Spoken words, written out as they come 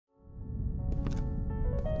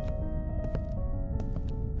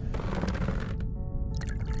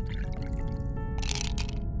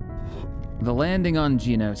The landing on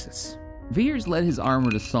Geonosis. Veers led his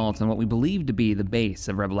armored assault on what we believe to be the base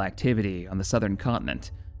of rebel activity on the southern continent.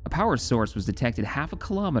 A power source was detected half a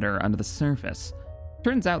kilometer under the surface.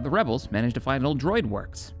 Turns out the rebels managed to find an old droid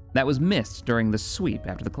works that was missed during the sweep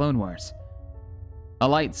after the Clone Wars. A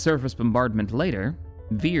light surface bombardment later,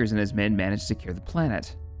 Veers and his men managed to secure the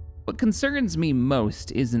planet. What concerns me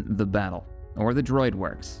most isn't the battle, or the droid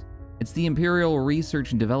works. It's the Imperial Research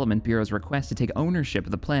and Development Bureau's request to take ownership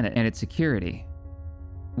of the planet and its security.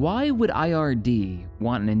 Why would IRD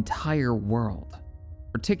want an entire world,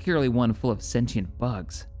 particularly one full of sentient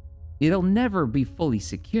bugs? It'll never be fully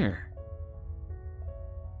secure.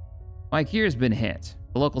 Mike's been hit.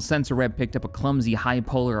 The local sensor rep picked up a clumsy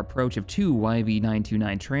high-polar approach of 2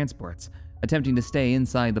 YV-929 transports, attempting to stay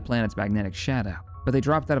inside the planet's magnetic shadow. But they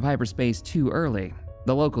dropped out of hyperspace too early.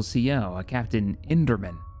 The local CO, a Captain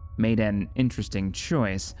Inderman, made an interesting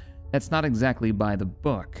choice that's not exactly by the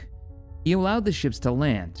book. He allowed the ships to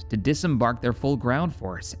land, to disembark their full ground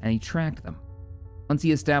force, and he tracked them. Once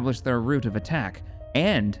he established their route of attack,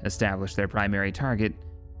 and established their primary target,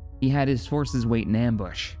 he had his forces wait in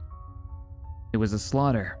ambush. It was a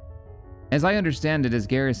slaughter. As I understand it, his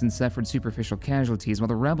garrison suffered superficial casualties while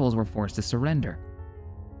the rebels were forced to surrender.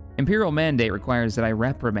 Imperial mandate requires that I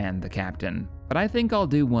reprimand the captain, but I think I'll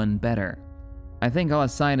do one better. I think I'll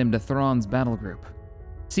assign him to Thrawn's battle group.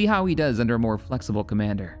 See how he does under a more flexible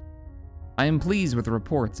commander. I am pleased with the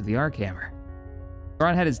reports of the Archammer.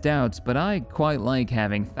 Thrawn had his doubts, but I quite like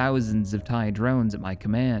having thousands of TIE drones at my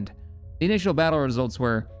command. The initial battle results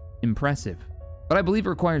were impressive, but I believe it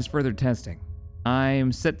requires further testing.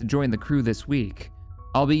 I'm set to join the crew this week.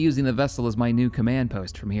 I'll be using the vessel as my new command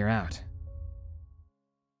post from here out.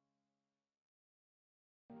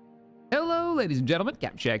 Hello, ladies and gentlemen,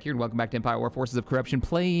 Captain Jack here, and welcome back to Empire War Forces of Corruption,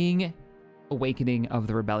 playing Awakening of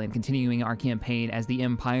the Rebellion, continuing our campaign as the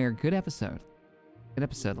Empire. Good episode. Good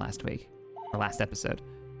episode last week, or last episode.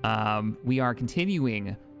 We are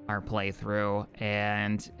continuing our playthrough,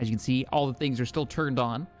 and as you can see, all the things are still turned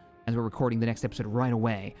on as we're recording the next episode right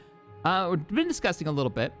away. We've been discussing a little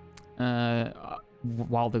bit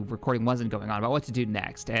while the recording wasn't going on about what to do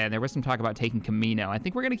next, and there was some talk about taking Camino. I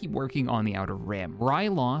think we're going to keep working on the Outer Rim.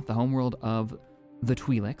 Ryloth, the homeworld of the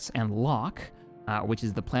Twi'leks, and Locke, which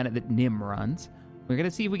is the planet that Nim runs. We're going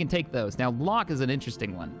to see if we can take those. Now, Locke is an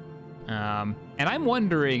interesting one. And I'm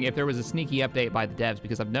wondering if there was a sneaky update by the devs,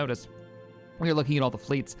 because I've noticed when you're looking at all the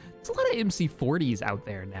fleets, there's a lot of MC-40s out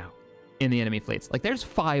there now in the enemy fleets. Like, there's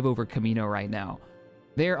 5 over Camino right now.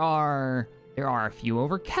 There are a few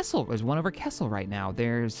over Kessel. There's 1 over Kessel right now.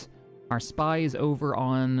 There's our spies over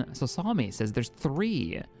on Sasami says there's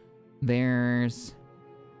 3.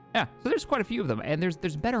 Yeah, so there's quite a few of them, and there's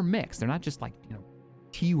better mix. They're not just like, you know,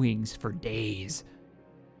 T-wings for days.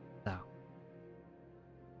 So,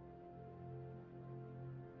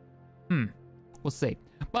 we'll see.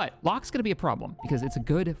 But Locke's gonna be a problem because it's a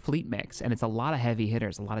good fleet mix, and it's a lot of heavy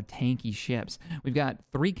hitters, a lot of tanky ships. We've got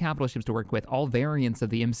 3 capital ships to work with, all variants of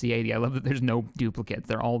the MC-80. I love that there's no duplicates.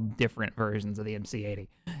 They're all different versions of the MC-80,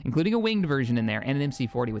 including a winged version in there and an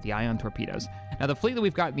MC-40 with the ion torpedoes. Now, the fleet that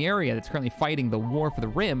we've got in the area that's currently fighting the war for the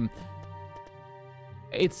Rim,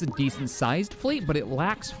 it's a decent-sized fleet, but it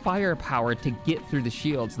lacks firepower to get through the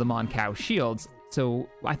shields, the Mon Cau shields. So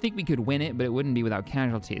I think we could win it, but it wouldn't be without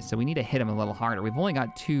casualties. So we need to hit them a little harder. We've only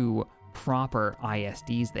got 2 proper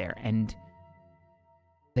ISDs there, and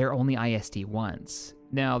they're only ISD ones.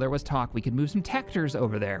 Now, there was talk we could move some Tectors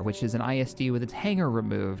over there, which is an ISD with its hangar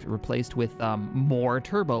removed, replaced with more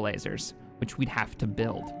turbo lasers, which we'd have to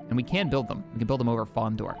build. And we can build them. We can build them over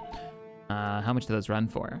Fondor. How much do those run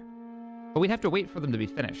for? But we'd have to wait for them to be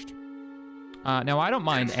finished. Now, I don't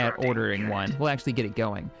mind ordering one. We'll actually get it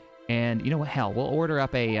going. And you know what? Hell, we'll order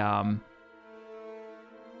up a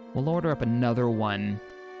another one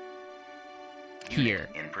here.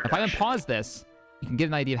 If I unpause this, you can get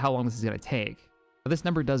an idea of how long this is gonna take. But this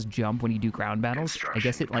number does jump when you do ground battles. I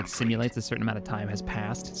guess it like simulates a certain amount of time has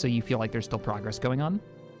passed, so you feel like there's still progress going on.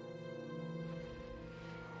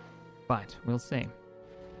 But we'll see.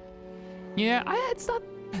 Yeah,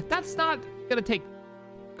 that's not gonna take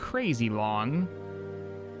crazy long.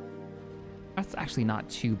 That's actually not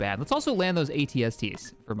too bad. Let's also land those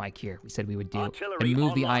ATSTs for Mike here. We said we would do, and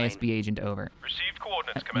move the ISB agent over. Received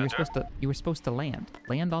coordinates, Commander. You were supposed to land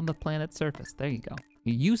on the planet's surface. There you go.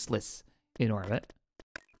 You're useless in orbit.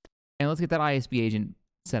 And let's get that ISB agent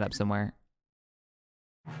set up somewhere.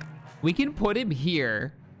 We can put him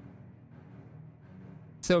here.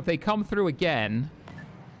 So if they come through again,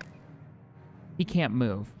 he can't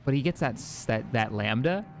move, but he gets that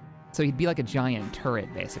lambda. So he'd be like a giant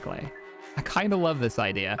turret, basically. I kind of love this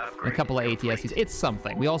idea. A couple of ATSTs. It's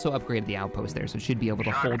something. We also upgraded the outpost there, so it should be able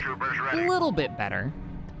to hold a little bit better.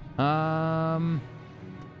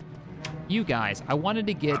 You guys, I wanted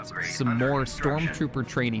to get some more Stormtrooper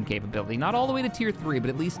training capability. Not all the way to tier 3, but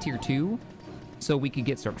at least tier 2, so we could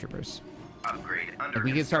get Stormtroopers. Like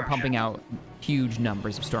we can start pumping out huge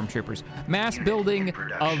numbers of Stormtroopers. Mass building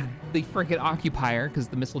of the frickin' Occupier, because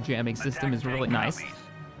the missile jamming system is really nice.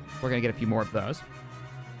 We're gonna get a few more of those.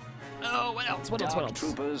 Oh, what else? What else? What else?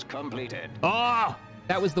 Troopers completed. Oh,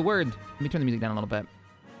 that was the word. Let me turn the music down a little bit.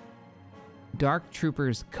 Dark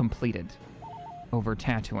Troopers completed over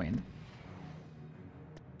Tatooine.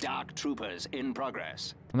 Dark Troopers in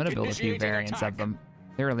progress. I'm gonna build a few variants of them.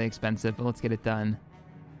 They're really expensive, but let's get it done.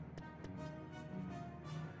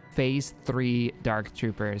 Phase 3 Dark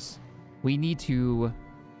Troopers. We need to...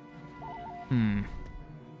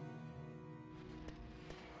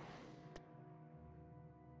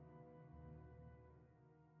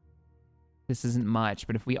 This isn't much,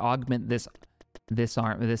 but if we augment the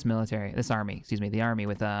army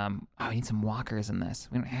with oh, we need some walkers in this.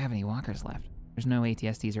 We don't have any walkers left. There's no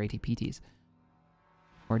ATSTs or ATPTs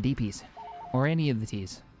or DPs or any of the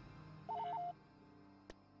Ts.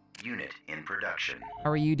 Unit in production.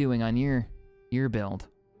 How are you doing on your build?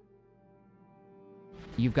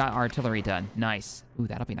 You've got artillery done. Nice. Ooh,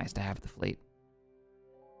 that'll be nice to have at the fleet.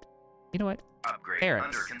 You know what? Upgrade Barracks.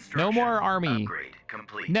 under construction. No more army. Upgrade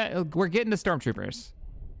complete. No, we're getting to Stormtroopers.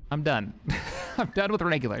 I'm done. I'm done with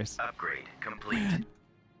regulars. Upgrade complete.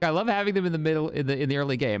 I love having them in the middle, in the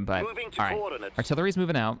early game, but Moving to all right. coordinates. Artillery's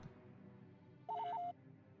moving out.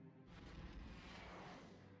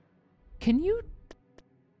 Can you?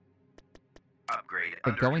 Upgrade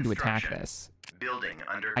They're under going to attack construction. this. Building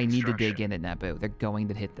under I need to construction. dig in at Naboo. They're going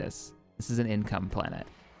to hit this. This is an income planet.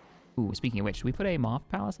 Ooh, speaking of which, should we put a Moff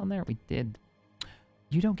Palace on there? We did.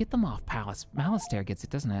 You don't get the Moff Palace. Malastair gets it,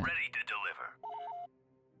 doesn't it? Ready to deliver.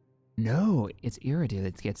 No, it's Iridu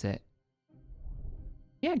that gets it.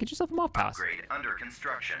 Yeah, get yourself a Moff Palace. Upgrade under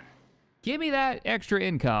construction. Give me that extra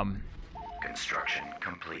income. Construction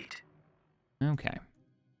complete. Okay.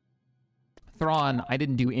 Thrawn, I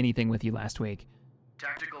didn't do anything with you last week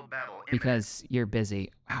Tactical battle imminent. because you're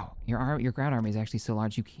busy. Wow, your ground army is actually so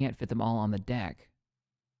large you can't fit them all on the deck.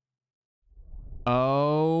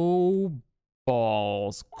 Oh,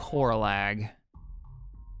 balls. Core lag.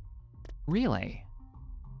 Really?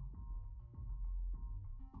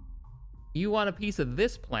 You want a piece of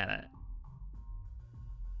this planet?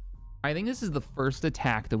 I think this is the first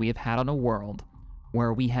attack that we have had on a world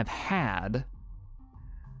where we have had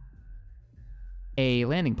a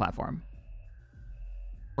landing platform.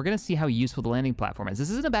 We're gonna see how useful the landing platform is. This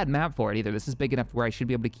isn't a bad map for it either. This is big enough where I should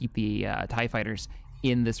be able to keep the TIE fighters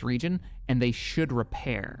in this region, and they should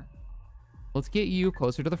repair. Let's get you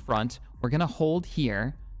closer to the front. We're gonna hold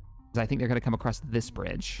here, because I think they're gonna come across this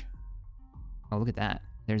bridge. Oh, look at that.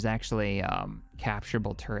 There's actually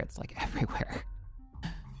capturable turrets like everywhere.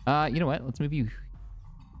 You know what? Let's move you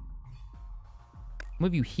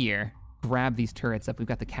here. Grab these turrets up. We've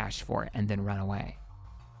got the cash for it, and then run away.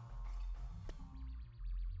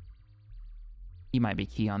 He might be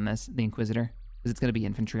key on this, the Inquisitor, because it's going to be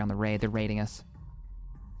infantry on the raid. They're raiding us.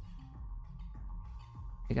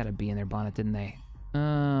 They got a bee in their bonnet, didn't they?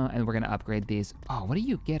 And we're going to upgrade these. Oh, what do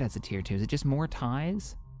you get as a tier 2? Is it just more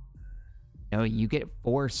ties? No, you get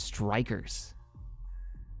 4 strikers.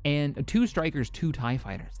 And 2 strikers, 2 TIE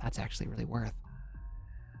fighters. That's actually really worth.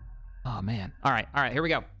 Oh, man. All right, here we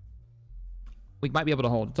go. We might be able to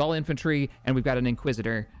hold. It's all infantry, and we've got an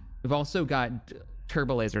Inquisitor. We've also got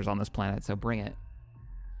turbo lasers on this planet, so bring it.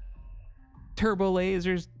 Turbo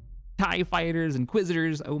lasers, TIE fighters,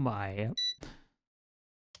 Inquisitors. Oh, my.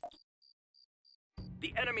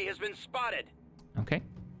 The enemy has been spotted. Okay.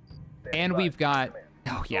 And we've got...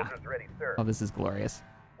 Oh, yeah. Ready, sir. Oh, this is glorious.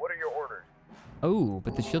 What are your orders? Oh,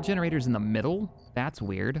 but the shield generator's in the middle? That's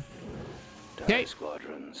weird. Okay.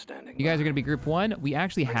 Squadron standing. You guys are going to be group 1. We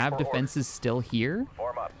actually have defenses still here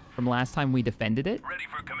Form up. from last time we defended it. Ready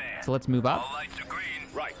for command. So let's move up. All lights are green.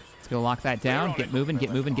 Right. Let's go lock that down. Get moving,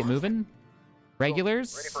 get moving, get moving. Ready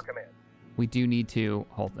Regulars, for command. we do need to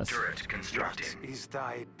hold this. Turret constructed. Is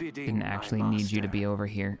thy bidding, Didn't actually need you to be over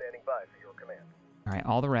here. Standing by for your command. All right,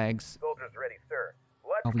 all the regs. Soldiers ready, sir.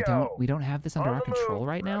 Let's Oh, go. we don't have this under On our the control move.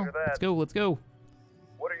 right now. Roger that. Let's go, let's go.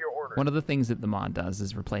 What are your orders? One of the things that the mod does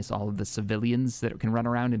is replace all of the civilians that can run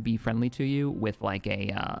around and be friendly to you with like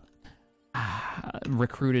a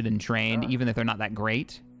recruited and trained, even if they're not that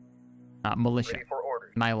great, militia. Ready for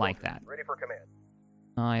orders. And I like that. Ready for command.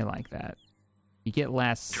 I like that. You get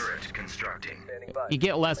less. Turret constructing. Standing by. You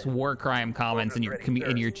get less war crime comments in your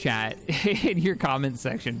chat in your comment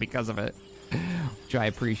section because of it, which I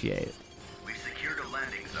appreciate. We've secured a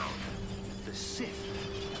landing zone. The Sith.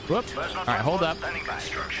 Whoops. All right, hold up.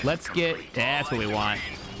 Construction Let's get. complete. That's what we want.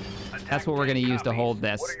 That's what we're gonna use to hold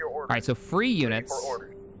this. What are your All orders? right, so free Ready units for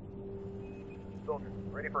orders. Soldiers,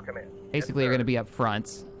 ready for command. basically Yes, are sir. gonna be up front.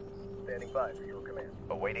 Standing by for your command.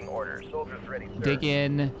 Awaiting orders. Soldiers ready, sir. Dig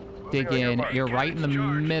in, dig Moving on your in. mark. You're right in the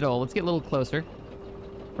middle. Let's get a little closer.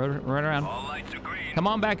 Right around. All lights are green. Come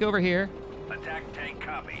on back over here. Attack tank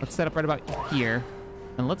copy. Let's set up right about here.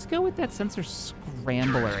 And let's go with that sensor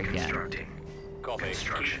scrambler Turret again. constructing. Copy.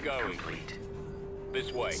 Construction Keep going. complete.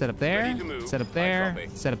 This way. Set up there, Ready to move. set up I there, copy.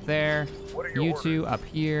 set up there. What are your You two orders? up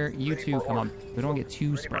here, you Ready two, for come on. orders. We don't get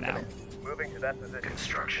too Ready for spread out. command. Moving to that position.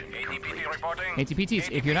 Construction complete. ATPT reporting.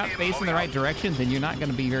 ATPTs, if you're not ATPT facing the moving right out. direction, then you're not going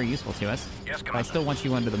to be very useful to us. Yes, But I Commander. still want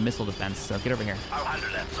you under the missile defense, so get over here. I'll handle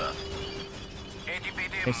that, sir.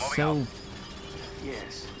 ATPT They're moving so, out.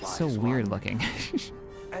 Yes. so wise weird one. looking.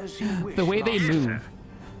 As you wish, The way they Master. move.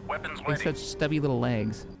 Weapons They have ready. such stubby little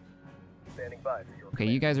legs. Standing by for your Okay,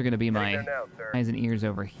 you guys are going to be Getting my there now, sir. eyes and ears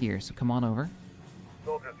over here, so come on over.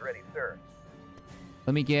 Soldiers ready, sir.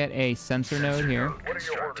 Let me get a sensor node here. What are your orders?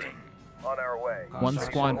 Constructing. On our way. One Ready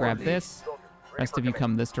squad for grab orders. this. Soldiers, ready Rest for of you command.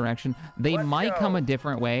 come this direction. They Let's might come go. a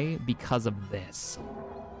different way because of this.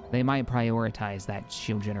 They might prioritize that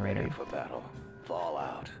shield generator. Ready for battle. Fall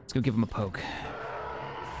out. Let's go give them a poke.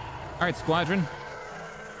 All right, squadron.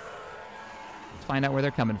 Let's find out where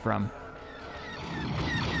they're coming from.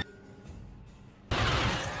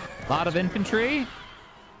 A lot of infantry.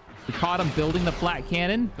 We caught them building the flat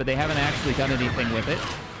cannon, but they haven't actually done anything with it.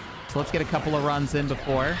 So let's get a couple of runs in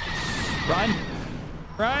before. Run!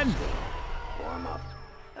 Run! Warm up.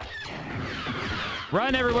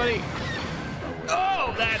 Run, everybody!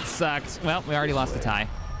 Oh, that sucked. Well, we already lost a tie.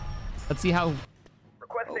 Let's see how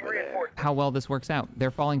Requesting reinforcements. well this works out.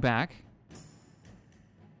 They're falling back.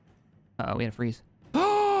 Uh-oh, we had a freeze.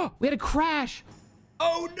 Oh, we had a crash!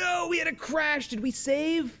 Oh no, we had a crash! Did we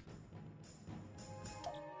save?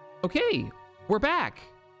 Okay, we're back.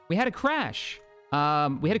 We had a crash. We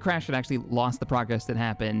had a crash that actually lost the progress that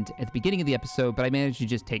happened at the beginning of the episode, but I managed to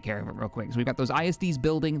just take care of it real quick. So we've got those ISDs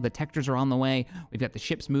building, the Tectors are on the way, we've got the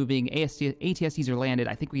ships moving, ATSDs are landed.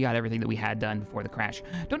 I think we got everything that we had done before the crash.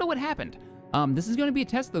 Don't know what happened. This is going to be a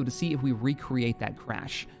test, though, to see if we recreate that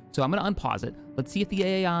crash. So I'm going to unpause it. Let's see if the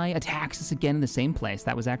AI attacks us again in the same place.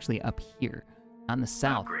 That was actually up here, on the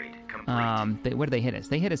south. Upgrade complete. Where did they hit us?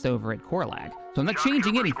 They hit us over at Korlag. So I'm not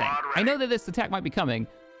changing anything. I know that this attack might be coming.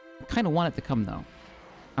 I kind of want it to come, though.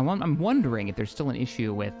 I'm wondering if there's still an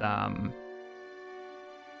issue with, I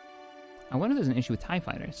wonder if there's an issue with TIE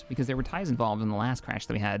fighters, because there were TIEs involved in the last crash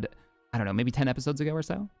that we had, I don't know, maybe 10 episodes ago or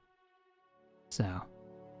so? So,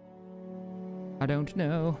 I don't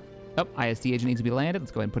know. Oh, ISD agent needs to be landed.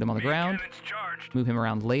 Let's go ahead and put him on the ground. Cannons charged. Move him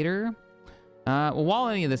around later. Well, while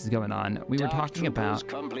any of this is going on, we were Dark talking troopers about...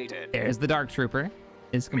 completed. There's the Dark Trooper.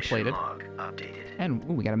 Is completed. Mission log updated. And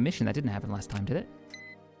ooh, we got a mission that didn't happen last time, did it?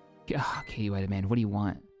 Okay, you man. What do you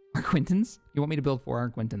want? Arquintons? You want me to build 4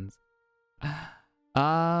 Arquintons?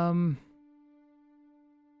 And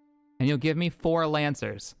you'll give me 4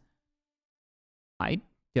 Lancers. I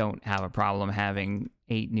don't have a problem having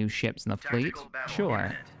 8 new ships in the fleet. Tactical battle Sure.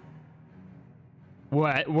 unit.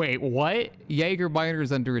 What? Wait, what? Jaeger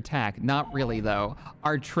miners under attack. Not really, though.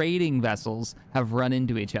 Our trading vessels have run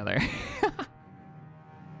into each other.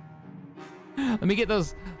 Let me get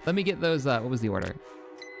those, what was the order?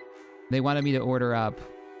 They wanted me to order up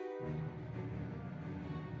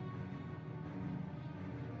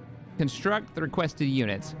construct the requested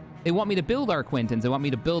units. They want me to build Arquintons. They want me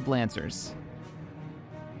to build Lancers.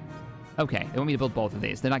 Okay, they want me to build both of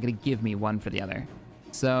these. They're not going to give me one for the other.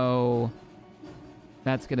 So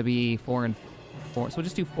that's going to be 4 and 4. So we'll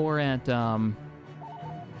just do 4 at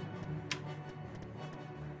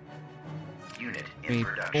Unit 3, in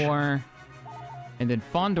production. 4. And then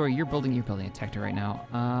Fondor, you're building a Tector right now.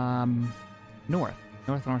 North.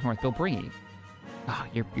 Bill Bringy. Ah,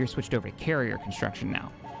 you're switched over to carrier construction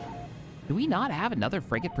now. Do we not have another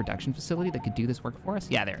frigate production facility that could do this work for us?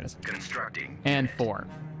 Yeah, there it is. Constructing. And unit. 4.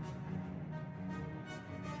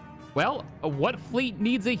 Well, what fleet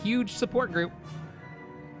needs a huge support group?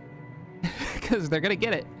 Because they're gonna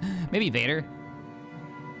get it. Maybe Vader.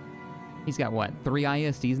 He's got what? 3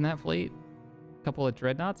 ISDs in that fleet? A couple of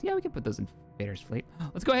dreadnoughts? Yeah, we can put those in Vader's fleet.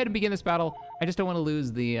 Let's go ahead and begin this battle. I just don't want to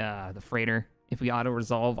lose the freighter. If we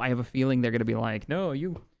auto-resolve, I have a feeling they're gonna be like, no,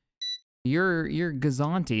 your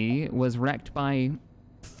Gazanti was wrecked by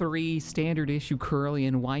 3 standard issue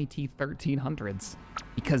Corellian YT-1300s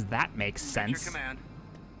because that makes Your sense. command.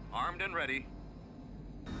 Armed and ready.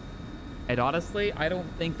 And honestly, I don't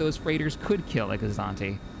think those freighters could kill a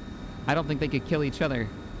Gazanti. I don't think they could kill each other.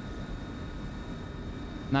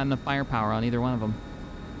 Not enough firepower on either one of them.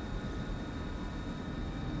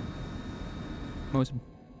 Most...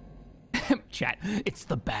 Chat, it's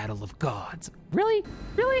the battle of gods. Really?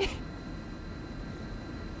 Really?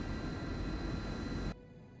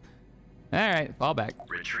 Alright, fall back.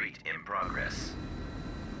 Retreat in progress.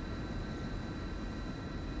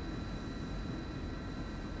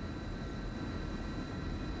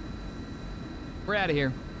 We're out of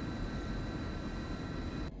here.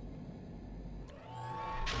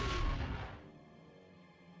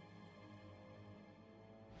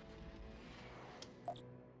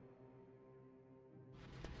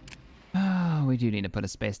 Oh, we do need to put a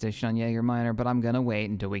space station on Jaeger Minor, but I'm gonna wait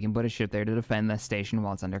until we can put a ship there to defend that station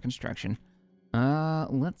while it's under construction.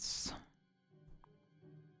 Let's...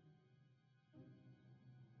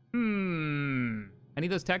 I need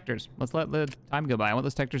those tectors. Let's let the time go by. I want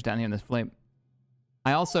those tectors down here in this fleet.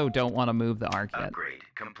 I also don't want to move the arc yet. Upgrade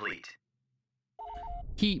complete.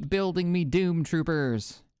 Keep building me Doom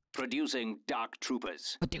Troopers. Producing Dark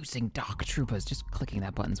Troopers. Producing Dock Troopers. Just clicking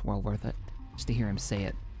that button's well worth it. Just to hear him say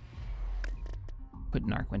it. Putting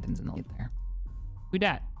Arquintons in the lead there. Who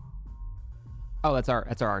dat? Oh, that's our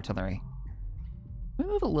artillery. We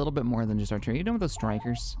move a little bit more than just artillery. You done with those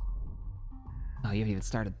strikers? Oh, you haven't even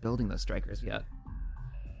started building those strikers yet.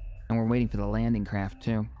 And we're waiting for the landing craft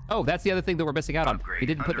too. Oh, that's the other thing that we're missing out on. We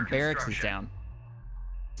didn't put the barracks down.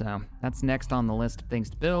 So that's next on the list of things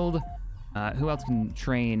to build. Who else can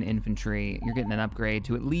train infantry? You're getting an upgrade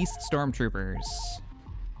to at least stormtroopers.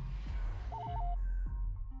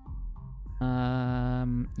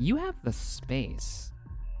 You have the space.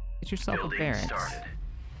 Get yourself a barracks. Started.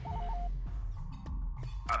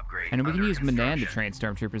 Upgrade And we can under use Menan to construction. train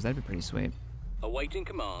stormtroopers. That'd be pretty sweet. Awaiting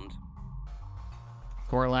command.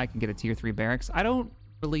 Korlak can get a tier 3 barracks. I don't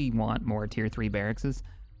really want more tier 3 barracks.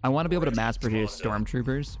 I want to be able to mass produce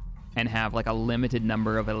stormtroopers and have like a limited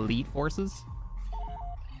number of elite forces.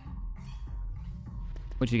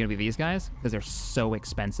 Which are gonna be these guys because they're so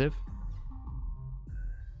expensive.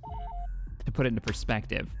 To put it into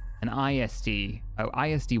perspective, an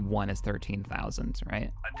ISD-1 is 13,000,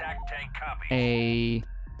 right? Attack tank copy. A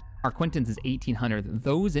Arquintons is 1,800.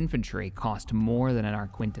 Those infantry cost more than an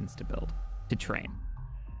Arquintons to build, to train.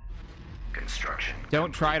 Construction.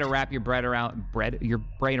 Don't try to wrap your brain around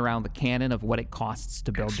the canon of what it costs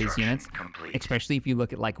to build these Construction units, complete. especially if you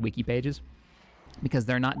look at like wiki pages, because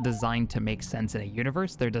they're not designed to make sense in a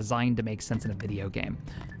universe. They're designed to make sense in a video game.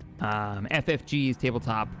 FFG's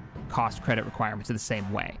tabletop cost credit requirements are the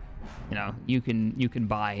same way. You know, you can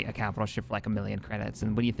buy a capital ship for like 1 million credits,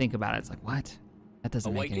 and when you think about it, it's like, what? That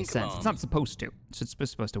doesn't make any Awaiting sense. command. It's not supposed to. It's just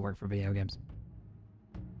supposed to work for video games.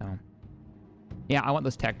 So, yeah, I want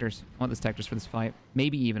those tectors. I want those tectors for this fight.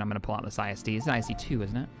 Maybe even I'm going to pull out this ISD. It's an IC2,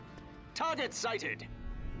 isn't it? Target sighted.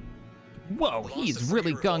 Whoa, he's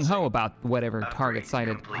really gung-ho about whatever Upgrade target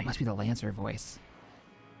sighted. complete. Oh, it must be the Lancer voice.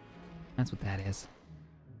 That's what that is.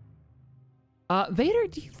 Vader,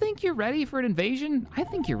 do you think you're ready for an invasion? I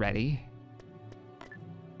think you're ready.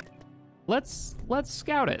 Let's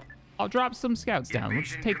scout it. I'll drop some scouts down.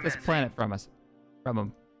 Let's Invasion take this commencing. planet from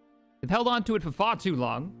them. They've held on to it for far too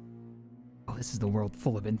long. Oh, this is the world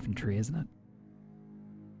full of infantry, isn't it?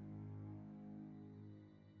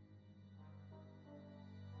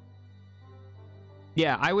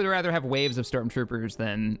 Yeah, I would rather have waves of stormtroopers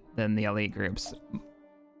than the elite groups.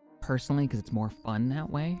 Personally, because it's more fun that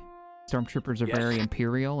way. Stormtroopers are very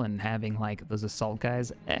imperial, and having like those assault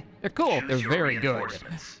guys, they're cool. Choose They're your very good.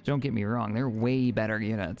 reinforcements. Don't get me wrong, they're way better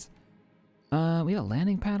units. We have a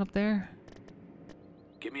landing pad up there.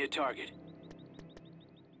 Give me a target.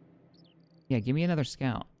 Yeah, give me another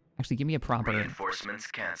scout. Actually, give me a proper. Reinforcements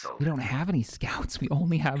canceled. We don't have any scouts. We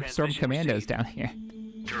only have storm Transmission commandos received. down here.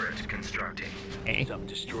 Turret constructing. Eh, Sub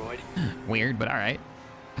destroyed. weird, but all right.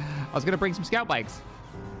 I was gonna bring some scout bikes.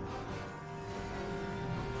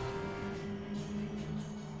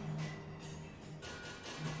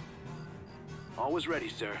 Always ready,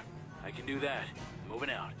 sir. I can do that. Moving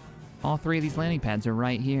out. All 3 of these landing pads are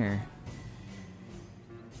right here.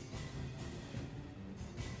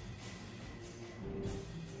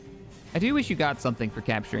 I do wish you got something for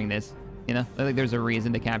capturing this. You know, I think there's a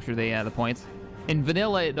reason to capture the points. In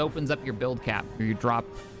vanilla, it opens up your build cap or your drop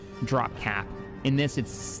cap. In this,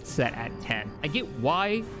 it's set at 10. I get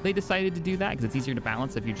why they decided to do that because it's easier to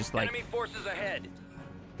balance if you just like Enemy forces ahead.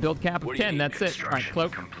 build cap of What do you 10. need? That's it. All right, Construction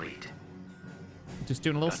cloak. complete. Just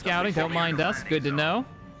doing a little scouting. Don't mind us. Good to know.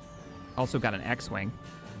 Also got an X-Wing.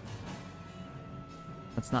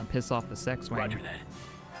 Let's not piss off the Sex-Wing. Roger that.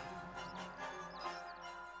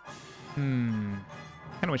 Kind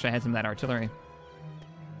of wish I had some of that artillery.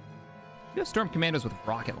 You have Storm Commandos with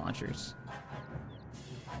rocket launchers.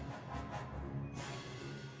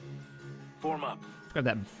 Form up. Let's grab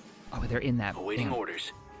that. Oh, they're in that. Awaiting Damn.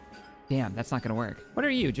 orders. Damn, that's not gonna work. What are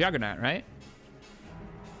you? Juggernaut, right?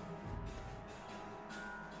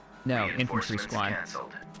 No, infantry Reinforcements squad.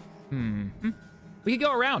 Canceled. We could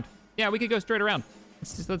go around. Yeah, we could go straight around.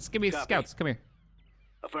 Let's give me Copy. scouts. Come here.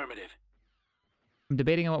 Affirmative. I'm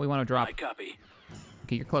debating on what we want to drop. I copy.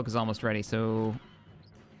 Okay, your cloak is almost ready, so...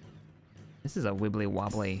 This is a wibbly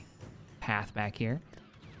wobbly path back here.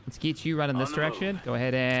 Let's get you running this On the direction. move. Go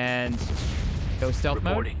ahead and go stealth mode.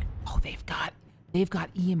 Reporting. Oh, they've got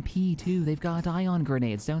EMP too. They've got ion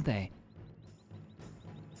grenades, don't they?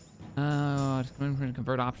 Just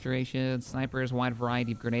convert obturations. Snipers, wide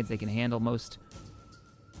variety of grenades they can handle. Most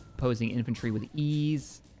opposing infantry with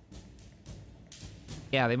ease.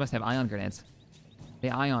 Yeah, they must have ion grenades. They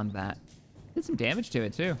ioned that. Did some damage to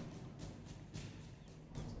it too.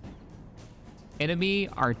 Enemy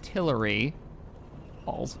artillery.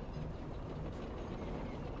 Balls.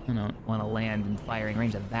 I don't want to land in firing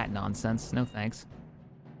range of that nonsense. No thanks.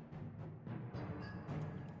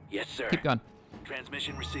 Yes, sir. Keep going.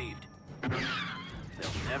 Transmission received. They'll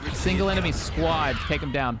never see Single it enemy coming. squad. Take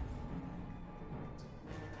him down.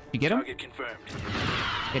 You get him? Target confirmed.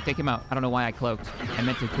 Yeah, take him out. I don't know why I cloaked. I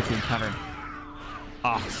meant to put you in cover.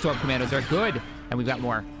 Oh, Storm Commandos are good. And we've got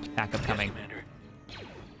more backup coming. Yes, Commander.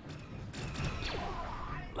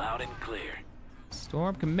 Loud and clear.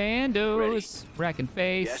 Storm Commandos. Rack and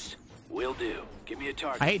face. Yes, will do. Give me a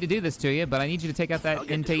target. I hate to do this to you, but I need you to take out I'll that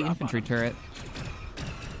get the drop infantry on 'em. turret.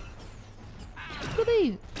 What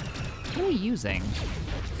are they using?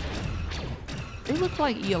 They look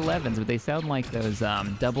like E11s, but they sound like those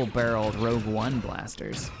double-barreled Rogue One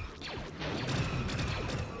blasters.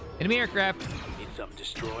 Enemy aircraft. Need something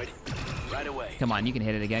destroyed. Right away. Come on, you can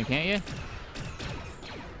hit it again, can't you?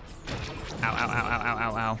 Ow, ow, ow, ow, ow,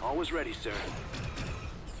 ow, ow. Always ready, sir.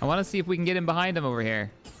 I want to see if we can get him behind him over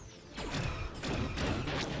here.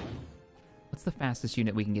 What's the fastest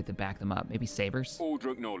unit we can get to back them up? Maybe Sabers? Order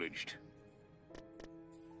acknowledged.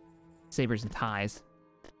 Sabers and ties.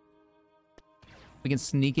 We can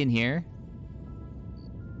sneak in here.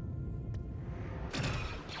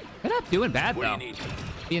 They're not doing bad, Where though. do you need me?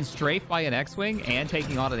 Being strafed by an X-Wing and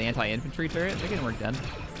taking on an anti-infantry turret, they're getting work done.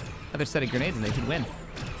 Another set of grenades and they should win.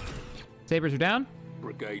 Sabers are down.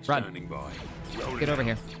 Brigade Run. standing by. Rolling Get over out.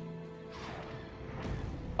 here.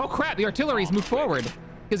 Oh crap, the artillery's moved forward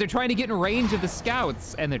because they're trying to get in range of the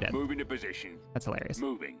scouts and they're dead. Moving to position. That's hilarious.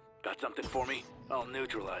 Moving. Got something for me? I'll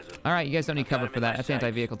neutralize them. All right, you guys don't need I've got cover him for in that. my That's sights.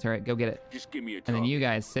 anti-vehicle turret. Go get it. Just give me a target. And then you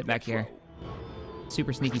guys sit back Let's here. roll.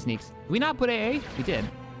 Super sneaky sneaks. Did we not put AA? We did.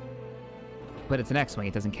 But it's an X-Wing,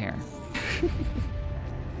 it doesn't care.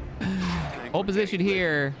 Hold position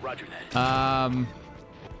here. Roger that.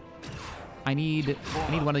 I need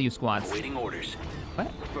one of you squads. Awaiting orders.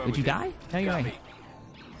 What? Did you die? No, you're Copy. right.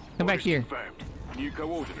 Come back Orders here. Confirmed. New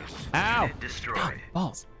coordinates. Ow! Unit destroyed.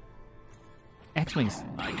 Balls. X-Wings.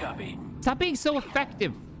 I copy. Stop being so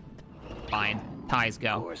effective. Fine. Ties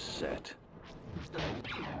go. Course set.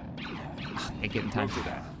 Can't get in time. Roger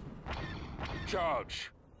that.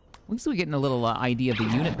 Charge. At least we're getting a little idea of the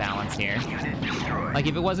unit balance here. Unit destroyed. Like,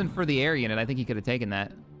 if it wasn't for the air unit, I think he could have taken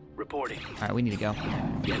that. Reporting. All right, we need to go.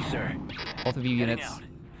 Yes, sir. Both of you Heading units. out.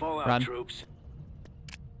 Fall out, Run. troops.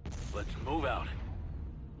 Let's move out.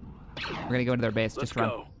 We're gonna go into their base. Let's Just run.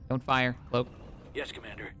 go. Don't fire. Cloak. Yes,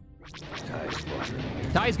 Commander.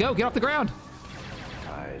 Ties, go! Get off the ground!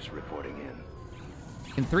 Ties reporting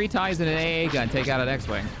in. Can 3 ties and an AA gun take out an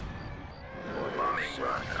X-Wing? Bombing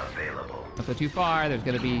run available. Don't go too far. There's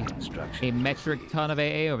gonna be a metric ton of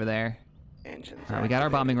AA over there. Engines. All right, we got our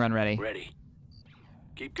bombing run ready. Ready.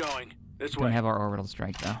 Keep going. This Don't way. have our orbital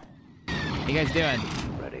strike though. How you guys doing?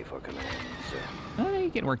 Ready for command, sir. Oh, you're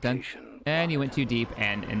getting work done. And you went too deep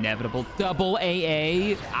and inevitable double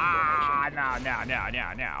AA. Ah,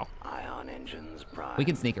 no. Ion engines prime. We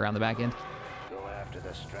can sneak around the back end. Go after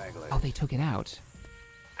the stragglers. Oh, they took it out.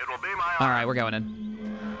 It will be my All honor. right, we're going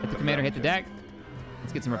in. Hit the commander, hit the deck.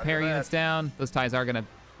 Let's get some repair units down. Those ties are gonna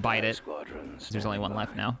bite it. Squadrons. There's only one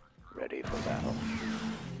left now. Ready for battle.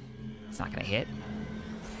 It's not gonna hit.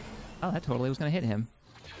 Oh, that totally was gonna hit him.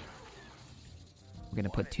 We're gonna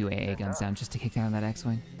put 2 AA guns down just to kick down that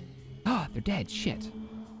X-Wing. Oh, they're dead. Shit.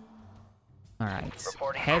 All right.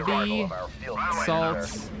 Heavy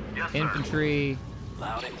assaults, Yes, sir. infantry,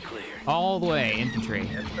 Loud and clear. all the way infantry.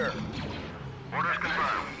 Yes, sir. Orders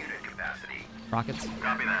confirmed. Unit capacity. Rockets.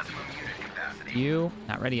 Copy that. Unit capacity. You,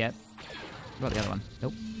 not ready yet. What about the other one?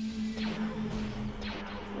 Nope.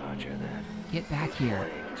 Roger that. Get back here.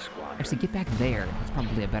 Squad. Actually, get back there. It's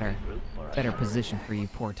probably a better position for you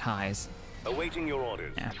poor ties. Awaiting your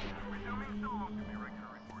orders. Yeah.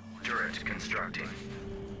 Turret constructing.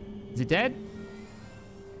 Is it dead?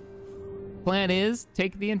 Plan is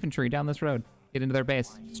take the infantry down this road. Get into their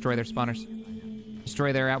base. Destroy their spawners.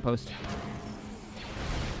 Destroy their outpost.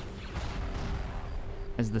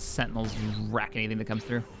 As the sentinels wreck anything that comes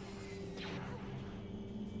through.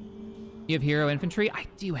 You have hero infantry? I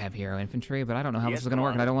do have hero infantry, but I don't know how this is going to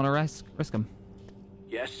work, and I don't want to risk them.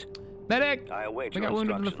 Yes. Medic! I await We your got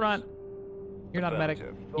wounded in the front. You're not a medic.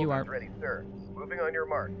 Affirmative. You are. Soldiers ready, sir. Moving on your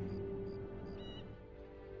mark.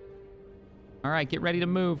 All right, get ready to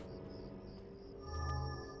move.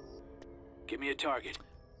 Give me a target.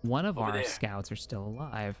 One of Over our there. scouts are still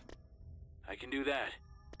alive. I can do that.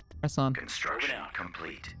 Press on. Construction Over now.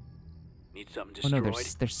 complete. Need something Oh no,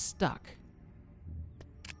 destroyed? they're stuck.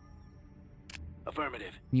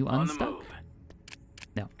 Affirmative. You On the unstuck? move.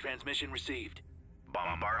 No. Transmission received.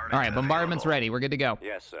 Bombardment. All right, bombardment's ready. We're good to go.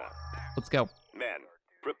 Yes, sir. Let's go. Men,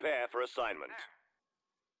 prepare for assignment.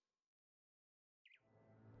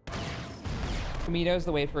 Tomatoes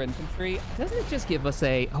the way for infantry. Doesn't it just give us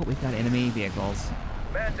a... Oh, we've got enemy vehicles.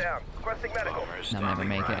 Man down. Requesting medical. Bombers, I'll never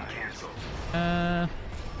make it. Cancelled.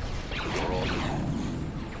 your orders.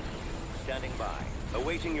 Standing by.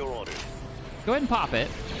 Awaiting your orders. Go ahead and pop it.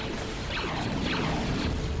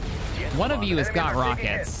 Yes, One of you has Enemies got are taking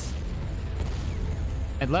rockets.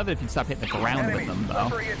 I'd love it if you'd stop hitting the ground with Enemies, them, though.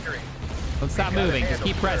 suffering injury. Don't stop We got it moving. Just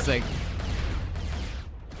keep handled, sir. pressing.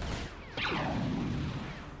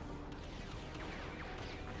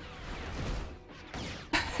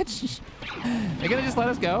 They're gonna just let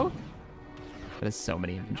us go? That is so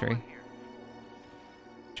many infantry.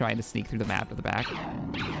 Trying to sneak through the map to the back.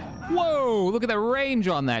 Whoa! Look at the range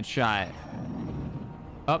on that shot.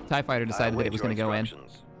 Oh, TIE Fighter decided that it was gonna go in.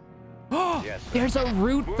 Oh, Yes, sir. there's a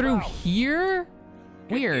route Move through out. here?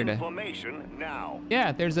 Weird. Information now.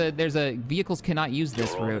 Yeah, there's a vehicles cannot use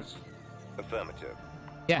this Your route. orders. Affirmative.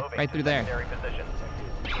 Yeah, Moving right to through there. secondary positions.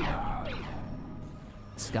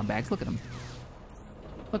 Scumbags, look at them.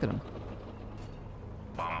 Look at them.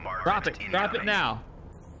 Bombardment. Drop it incoming. now.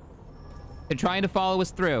 They're trying to follow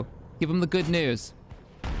us through. Give them the good news.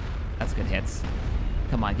 That's good hits.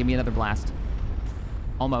 Come on, give me another blast.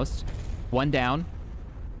 Almost. One down.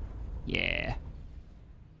 Yeah.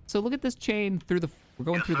 So look at this chain through the... We're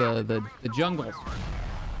going through the jungles.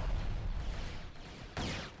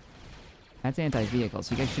 That's anti-vehicle,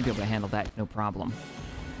 so you guys should be able to handle that no problem.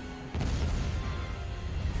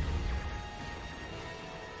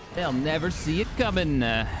 They'll never see it coming.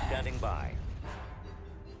 Standing by.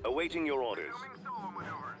 Awaiting your orders.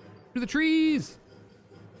 Through the trees!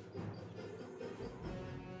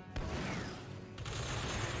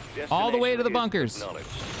 All the way to the Destination bunkers. is acknowledged.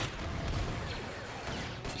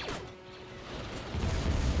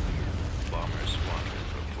 Bomber squadron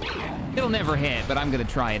reporting. It'll never hit, but I'm gonna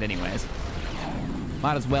try it anyways.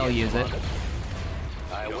 Might as well use it.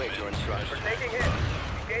 I await your instructions. We're taking hits.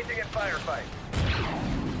 Engaging in firefight.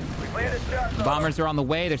 We landed shots. The bombers are on the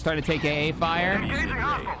way. They're starting to take AA fire.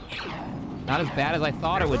 Not as bad as I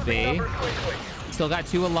thought it would be. Still got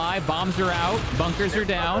 2 alive. Bombs are out. Bunkers are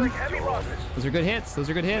down. Heavy losses. Those are good hits. Those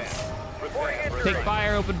are good hits. Reporting injury. Take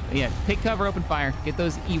fire, open... Yeah, take cover, open fire. Get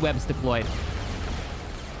those E-webs deployed.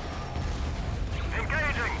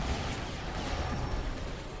 Engaging.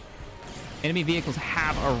 Enemy vehicles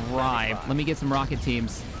have arrived. Let me get some rocket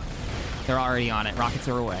teams. They're already on it. Rockets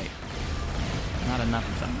are away. Not enough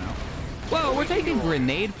of them, though. Whoa, we're taking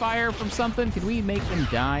grenade fire from something. Can we make them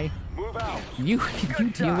die? Move out. Can you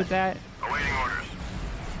deal with that? Awaiting orders.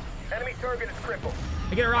 Enemy target is crippled.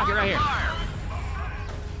 I get a rocket right here.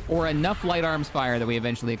 Or enough light arms fire that we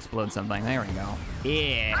eventually explode something. There we go.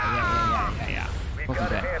 Yeah. We've Welcome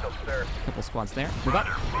got it back. handled, sir. Couple squads there. Move up.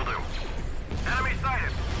 Will do. Enemy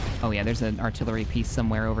sighted. Oh yeah, there's an artillery piece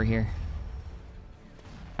somewhere over here.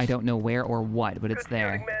 I don't know where or what, but it's Good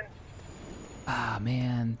there. shooting, men. Ah,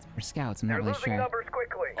 man. For scouts, I'm not They're really losing sure. numbers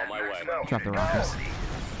quickly. On my way. No. Drop the rockets.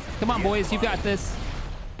 Come on, boys, you got this.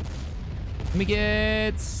 Let me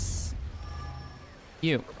get...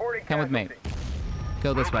 You. Reporting Come with me. casualty.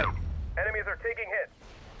 Go this way. Enemies are taking hits.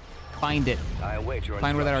 Find it. I await your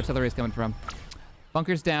Find where that instructions. artillery is coming from.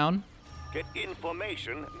 Bunkers down. Get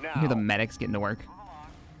information now. I hear the medics getting to work.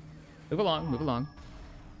 Move along, move along.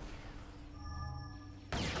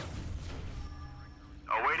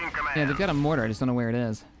 Awaiting command. Yeah, they've got a mortar. I just don't know where it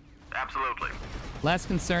is. Absolutely. Less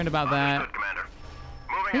concerned about that. Understood, Commander.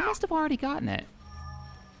 Moving They out. must have already gotten it.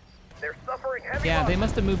 They're suffering heavy Yeah, they losses.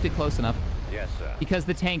 must have moved it close enough. Yes, sir. Because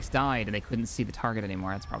the tanks died and they couldn't see the target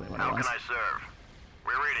anymore. That's probably what it How was. can I serve?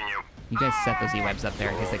 We're reading you. You guys set those E-webs up there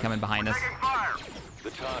in case they come in behind us. Taking fire. The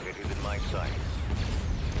target is in my sight.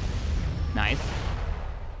 Nice.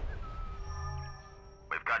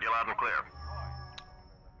 We've got you loud and clear.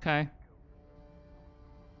 Okay.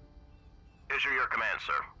 Issue your command,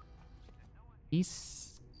 sir.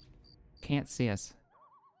 He's can't see us.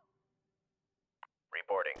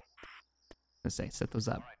 Reporting. Let's say, set those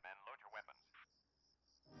up.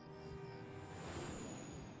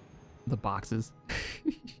 The boxes.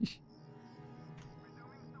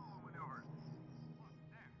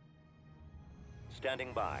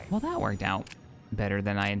 Standing by. Well, that worked out better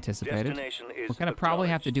than I anticipated. Destination is We're gonna probably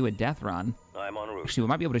have to acknowledged. do a death run. I'm en route. Actually, we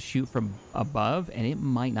might be able to shoot from above, and it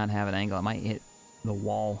might not have an angle. It might hit the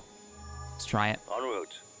wall. Let's try it. En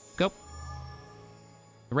route. Go.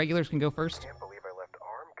 The regulars can go first. Can't believe I left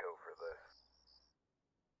Armco for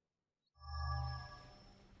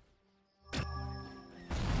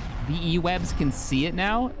this. The E-webs can see it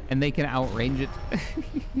now, and they can outrange it.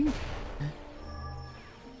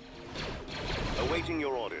 Awaiting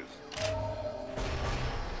your orders.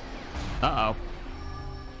 Uh-oh.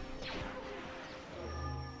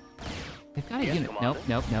 They've got a Yes, unit. Commander. Nope,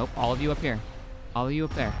 nope, nope. All of you up here. All of you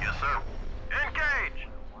up there. Yes, sir. Engage.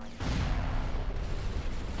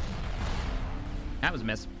 That was a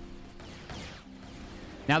miss.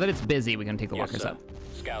 Now that it's busy, we're gonna take the Yes, walkers sir. up.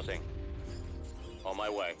 Scouting. On my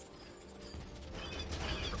way.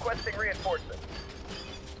 Requesting reinforcement.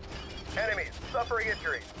 Enemies suffering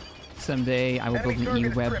injuries. Someday I will build Enemy an target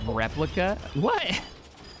is E-web crippled. replica. What?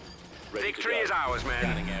 Ready Victory to go. is ours, man.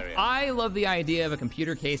 Scanning area. I love the idea of a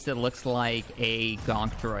computer case that looks like a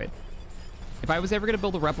gonk droid. If I was ever gonna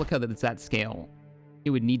build a replica that's that scale, it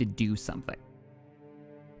would need to do something.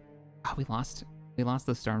 Oh, we lost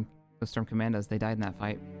those storm commandos. They died in that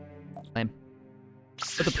fight. Lame.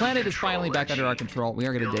 But the planet is finally back under our control. We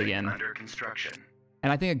are gonna dig in. Under construction.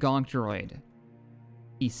 And I think a gonk droid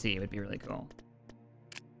PC would be really cool.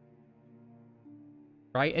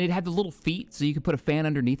 Right? And it had the little feet, so you could put a fan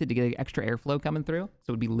underneath it to get extra airflow coming through. So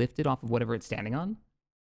it would be lifted off of whatever it's standing on.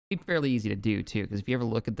 It'd be fairly easy to do, too, because if you ever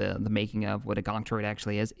look at the making of what a gonk droid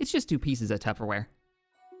actually is, it's just two pieces of Tupperware.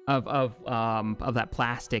 Of that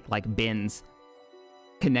plastic, like, bins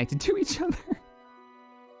connected to each other.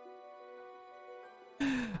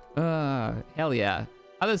 Hell yeah.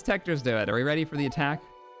 How does Tectors do it? Are we ready for the attack?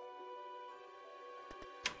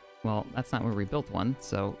 Well, that's not where we built one,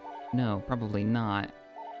 so no, probably not.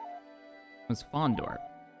 It was Fondor.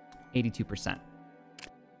 82%.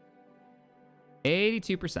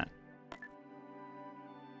 82%.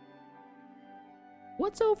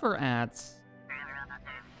 What's over at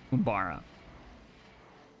Umbara?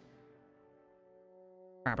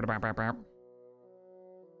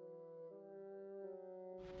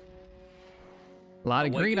 A lot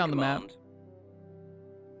of green Awaiting on the map. command.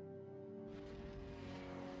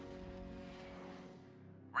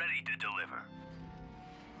 Ready to deliver.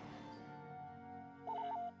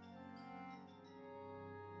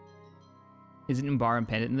 Isn't Umbara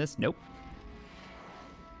impeded in this? Nope.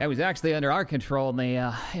 That was actually under our control, and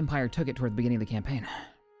the Empire took it toward the beginning of the campaign.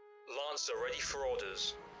 Lancer ready for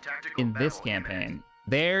orders. Tactical In this battle campaign. imminent.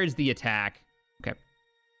 There's the attack. Okay.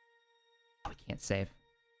 Oh, we can't save.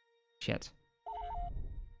 Shit.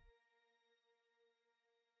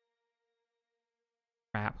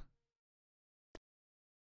 Crap.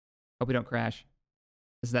 Hope we don't crash.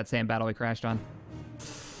 This is that same battle we crashed on.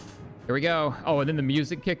 Here we go. Oh, and then the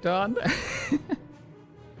music kicked on.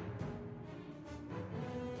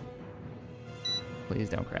 Please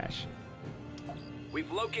don't crash. We've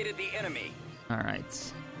located the enemy. All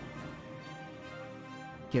right.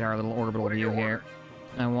 Get our little orbital What are view your here. orders?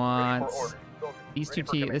 I want Ready for orders. Soldiers, these ready two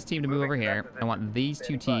for teams, command. this team to move over Moving here. back I want these two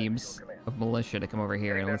Standing by. teams Your command. of militia to come over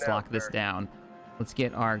here, and Heading let's down lock this sir. down. Let's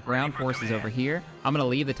get our ground forces over here. I'm gonna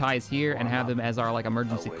leave the ties here and have them as our like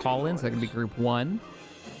emergency call-ins. They're gonna be group 1.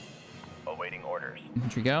 Awaiting orders.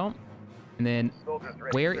 Infantry go. And then Soldiers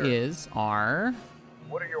ready, where sir. is our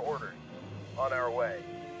What are your orders? On our way.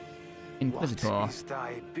 Inquisitor? What is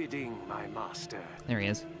thy bidding, my master? There he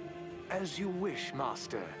is. As you wish,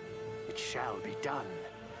 master. It shall be done.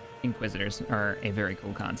 Inquisitors are a very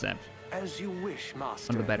cool concept. As you wish,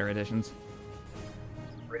 master. One of the better additions.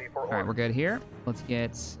 Ready for All right, orders. we're good here. Let's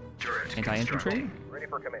get Turret anti-infantry. constructing. Ready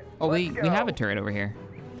for command. Oh, Let's we have a go. turret over here.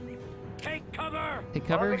 Take cover. Take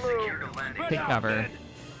cover. On the move. Secured a landing. Take cover.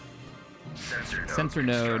 Sensor node. Sensor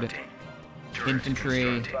node. constructing. Turret Infantry.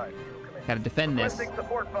 constructing. Advise, your command. Gotta defend this. Requesting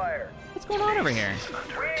support fire. What's going on over here?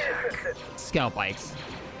 We need assistance. Scout bikes.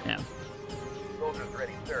 Yeah. Soldiers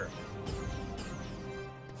ready, sir.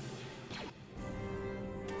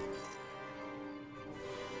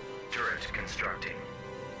 Turret constructing.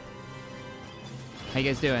 How you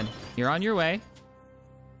guys doing? You're on your way.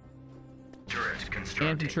 Turret constructing.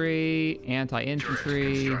 Infantry,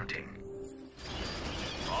 anti-infantry. Constructing.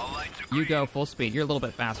 All lights You go full speed. You're a little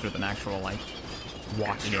bit faster than actual, like,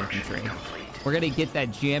 walking Construction infantry. complete. We're gonna get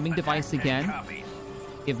that jamming device again. Copy.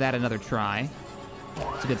 Give that another try.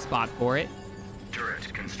 It's a good spot for it. Turret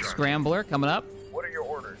constructing. Scrambler coming up. What are your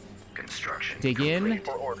orders? Construction. Dig in. Ready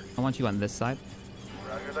for orders. I want you on this side.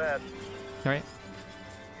 Roger that. All right.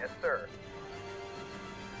 Yes, sir.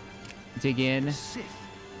 Dig in. Sith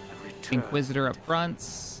have returned. Inquisitor up front.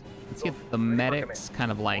 Let's get the medics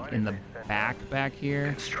kind of like in the back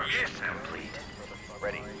here. Construction complete.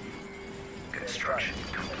 Ready. Construction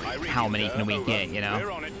complete. How many can we get, you know?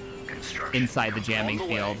 We're on it. Construction Inside the jamming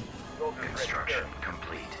field. Soldiers ready, Construction sir.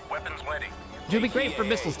 complete. Weapons ready. Which would be great for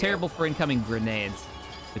missiles, terrible for incoming grenades.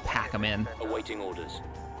 We pack them in. Awaiting orders.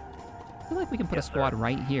 I feel like we can put a squad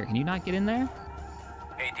right here. Can you not get in there?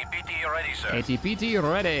 ATPT ready, sir. ATPT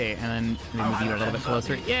ready. And then move you a little bit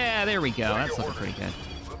closer. Yeah, there we go. That's looking pretty good.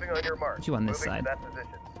 Moving on your mark. Put you on this Moving side. to that position.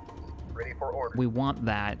 Ready for orders. We want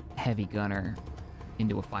that heavy gunner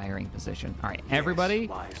into a firing position. All right, everybody,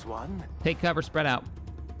 Wise one. take cover, spread out.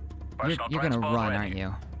 You're Personal gonna transport run, ready. aren't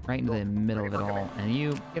you? Right into the middle of it all. And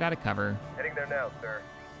you get out of cover. Heading there now, sir.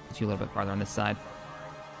 Get you a little bit farther on this side.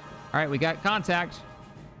 All right, we got contact.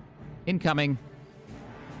 Incoming.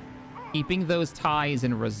 Keeping those ties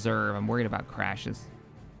in reserve. I'm worried about crashes.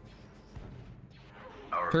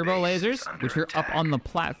 Our Turbo base is lasers, under which are up attack. on the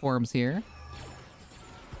platforms here.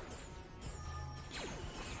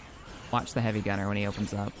 Watch the heavy gunner when he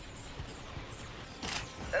opens up.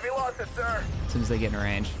 Heavy losses, sir. As soon as they get in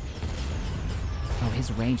range. Oh,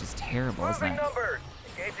 his range is terrible, isn't Moving it? numbers.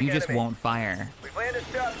 Engaging You just enemy. won't fire. We've landed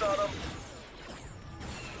shots on them.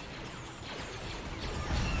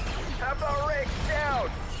 Half-hour rig down.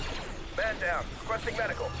 Man down. Requesting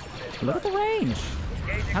medical. Look at the range.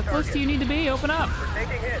 Engaging How close target. do you need to be? Open up. We're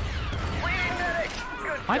taking hits. Leading medic.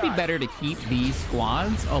 Good Might be shot. better to keep these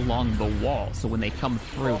squads along the wall, so when they come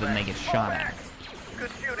through, then they get Fall shot back. at.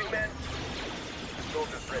 Good shooting, men.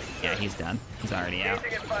 Soldiers ready. Yeah, he's done. He's already out.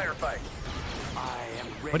 Engaging in firefight. I am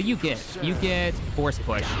ready. What do you get? to You serve. get force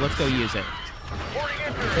push. Let's go use it. Reporting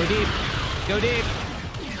Go injury. deep. Go deep.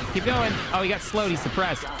 Keep going. Oh, he got slowed. He's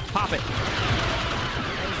suppressed. Pop it. As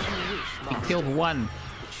you wish, He Master. killed one.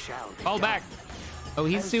 It shall be Fall done. back. Oh,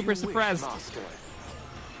 he's As super you wish, suppressed. Master.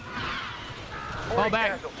 Fall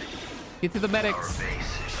back. Casualties. Get to the Our medics.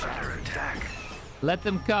 base is under attack. Let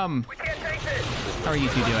them come. We can't take this. How are you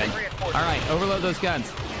two doing? All right, overload those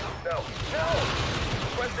guns. No. No.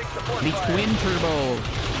 Requesting support The fire. twin turbo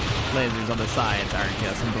lasers on the sides are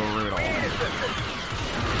just brutal. We need assistance.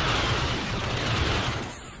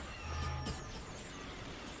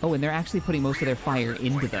 Oh, and they're actually putting most of their fire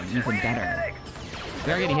into them, even better.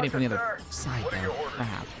 They're getting hit from the other side, What are your though. orders?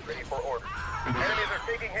 Crap. Ready for orders. Enemies are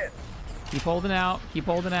taking hits. Keep holding out. Keep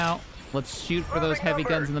holding out. Let's shoot for those heavy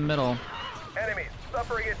guns in the middle. Enemies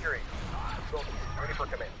suffering injury. Soldiers ready for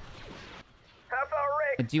command. Half-hour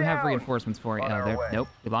I rig. do have down. reinforcements for you. On Oh, our there. way. Nope,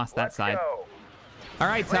 we lost that Let's side. go. All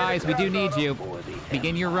right, Ties, we do need you.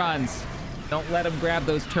 Begin your runs. Don't let them grab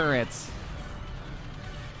those turrets.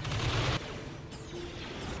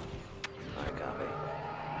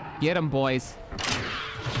 Get them, boys.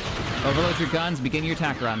 Overload your guns. Begin your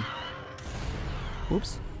attack run.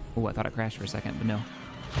 Oops. Oh, I thought it crashed for a second, but no.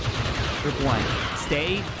 Group 1.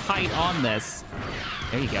 Stay tight on this.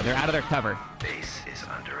 There you go. They're out of their cover. Base is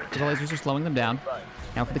under The attack. lasers are slowing them down.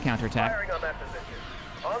 Now for the counterattack. Firing on that position.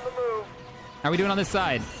 On the move. How are we doing on this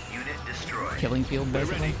side? Unit destroyed. Killing field,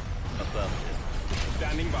 basically. Ready.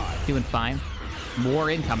 Standing by. Doing fine.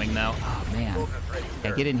 More incoming, though. Oh, man. Soldiers ready. Yeah,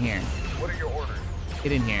 sir. get in here. What are your orders?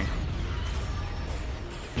 Get in here.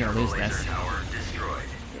 You're gonna lose Laser this. tower destroyed.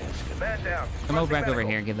 Man down. Come over back Requesting over medical.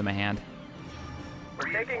 here and give them a hand.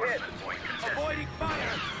 We're taking hits. Point contested. Avoiding fire.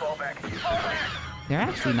 Fall back. Fall back. They're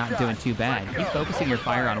actually not doing too bad. Keep focusing your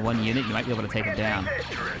fire on one unit, you might be able to take them down.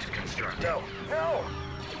 Turret constructed. No. No.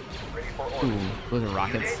 Ready for orders. Ooh, those are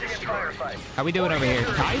rockets. Engaging in firefight. How we doing over here?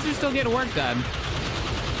 Ties are still getting work done.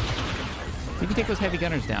 See if you take those heavy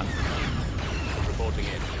gunners down. Reporting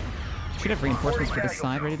in. Should have reinforcements for this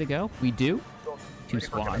side ready to go. We do. 2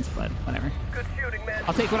 squads, but whatever. Good shooting, man.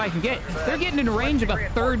 I'll take what I can get. They're getting in range of a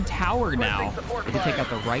third tower now. Did they take out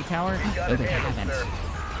the right tower? No, they haven't.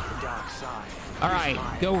 The dark side. All right,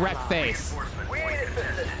 go wreck face. We need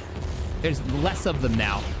assistance. There's less of them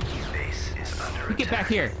now. Base You get back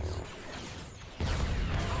here.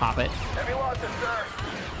 Pop it. Heavy losses, sir.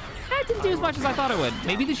 That didn't do as much as I thought it would.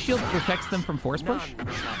 Maybe the shield protects them from force push?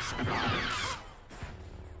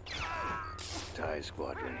 TIE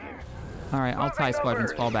squadron here. Alright, all TIE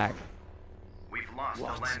squadrons fall back. We've lost the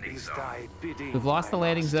What landing is zone. thy bidding, We've lost the my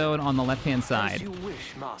landing master? zone on the left-hand As side. you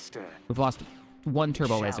wish, master. We've lost one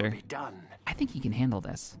turbo Shall laser. be done. I think he can handle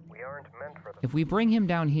this. We aren't meant for the If we bring him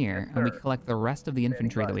down here and we sir. collect the rest of the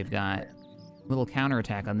infantry that we've got, a little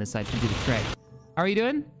counterattack on this side should do the trick. How are you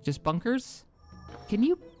doing? Just bunkers? Can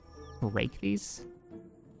you break these?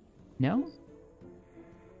 No?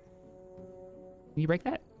 Can you break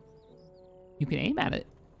that? You can aim at it,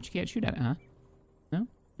 but you can't shoot at it, huh? No?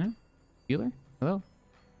 No? Bueller? Hello?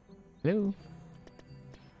 Hello?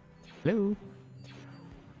 Hello?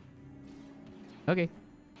 Okay.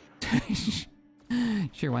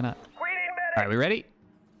 Sure, why not? All right, we ready?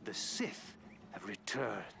 The Sith have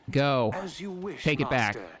returned. Go. As you wish, Take it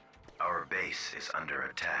back. master. Our base is under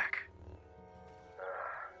attack.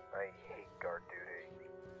 I hate guard duty.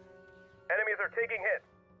 Enemies are taking hits.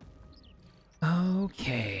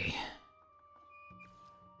 Okay.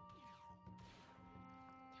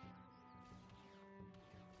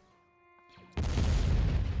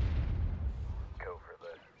 Go for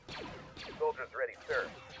this. Soldiers ready, sir.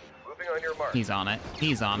 Moving on your mark. He's on it.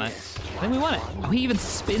 He's on it. Then we won it. Oh, he even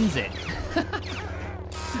spins it.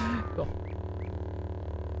 Cool.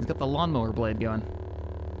 He's got the lawnmower blade going.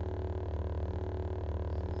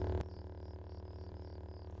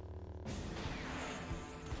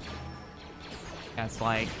 That's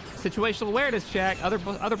like situational awareness check.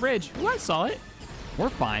 Other bridge. Ooh, I saw it. We're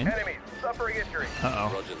fine. Enemies suffering injury.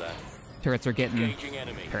 Uh-oh. Roger that. Turrets are getting... Engaging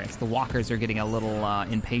enemy. Turrets. The walkers are getting a little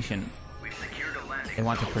impatient. We've secured a landing They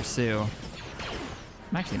want to zone. pursue.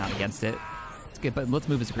 I'm actually not against it. It's good, but let's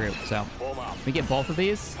move as a group. So Form up. we get both of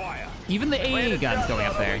these. Fire. Even the AA guns going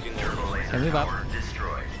up there. Turbo laser move up. tower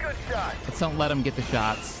destroyed. Good shot. Let's don't let them get the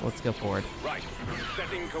shots. Let's go forward. Right.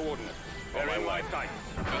 Setting coordinates. Bearing my sight.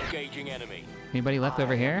 Engaging enemy. Anybody left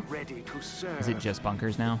over here? Ready to serve. Is it just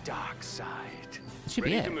bunkers now? dark side? It should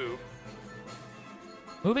be Ready it. to move.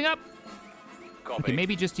 Moving up. Copy. Okay,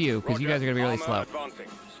 maybe just you, because you guys are gonna be really Armor slow. Advancing.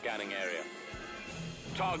 Scanning area.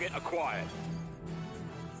 Target acquired.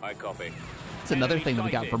 I copy. It's another Enemy thing that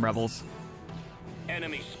we got sighted. from Rebels.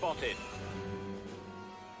 Enemy spotted.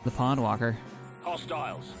 The Pond Walker.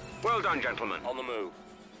 Hostiles. Well done, gentlemen. On the move.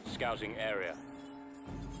 Scouting area.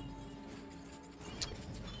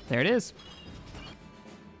 There it is.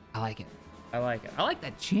 I like it. I like it. I like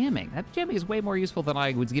that jamming. That jamming is way more useful than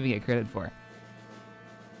I was giving it credit for.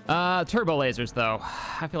 Turbo lasers, though.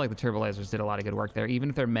 I feel like the turbo lasers did a lot of good work there, even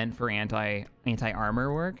if they're meant for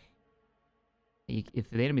anti-armor work. If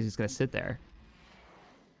the enemy's just gonna sit there.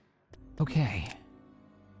 Okay.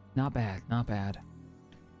 Not bad, not bad.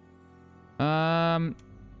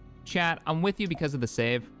 Chat, I'm with you because of the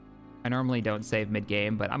save. I normally don't save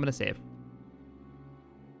mid-game, but I'm gonna save.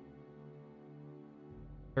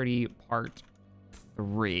 30 part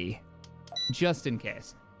 3. Just in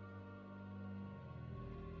case.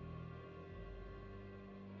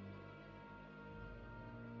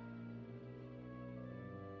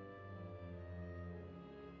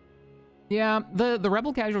 Yeah, the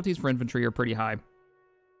rebel casualties for infantry are pretty high.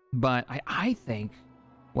 But I think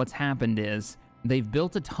what's happened is they've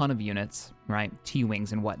built a ton of units, right?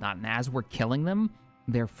 T-wings and whatnot. And as we're killing them,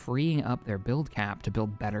 they're freeing up their build cap to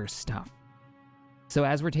build better stuff. So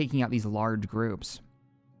as we're taking out these large groups,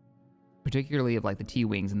 particularly of like the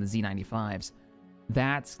T-wings and the Z95s,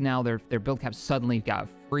 that's now their build cap suddenly got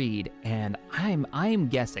freed. And I'm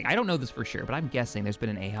guessing, I don't know this for sure, but I'm guessing there's been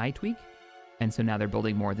an AI tweak. And so now they're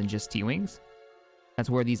building more than just T-wings. That's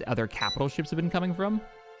where these other capital ships have been coming from.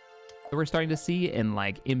 That we're starting to see in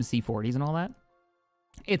like MC40s and all that.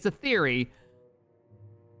 It's a theory.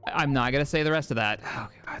 I'm not gonna say the rest of that. Oh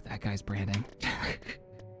God, that guy's branding.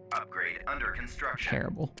 Upgrade under construction.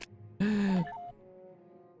 Terrible.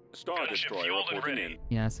 Star Destroyer reporting in.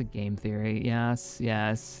 Yes, a game theory. Yes,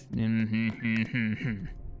 yes. It's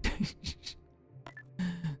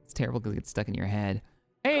terrible because it gets stuck in your head.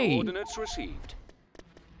 Hey! Coordinates received.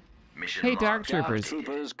 Mission Hey, Dark marked. Troopers.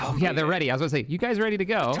 Troopers. Oh yeah, they're ready. I was gonna say, you guys ready to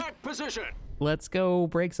go? Attack position. Let's go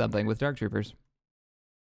break something with Dark Troopers.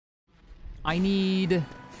 I need...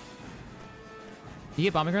 You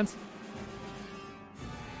get bombing runs?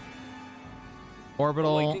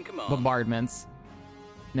 Orbital Awaiting command. bombardments.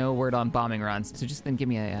 No word on bombing runs. So just then give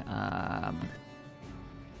me a...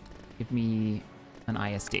 give me an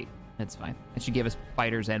ISD. That's fine. That should give us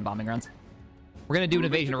fighters and bombing runs. We're gonna do an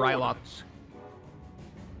invasion of Ryloth.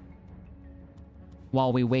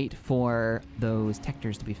 while we wait for those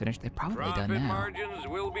tectors to be finished. They're probably done Profit now. margins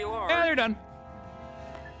will be large. Yeah, they're done.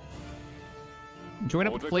 Join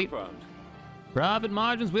up with the Order fleet. confirmed. Profit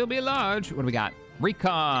margins will be large. What do we got?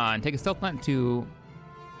 Recon. Take a stealth plant to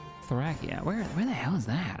Thracia. Where the hell is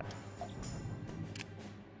that?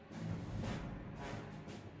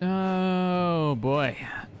 Oh boy.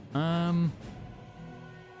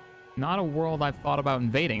 Not a world I've thought about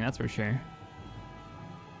invading, that's for sure.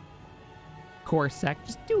 Corsac,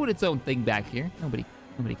 just doing its own thing back here. Nobody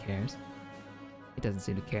cares. It doesn't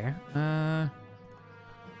seem to care.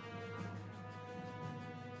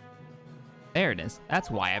 There it is. That's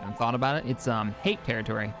why I haven't thought about it. It's hate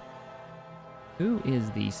territory. Who is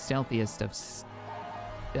the stealthiest of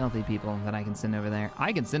stealthy people that I can send over there?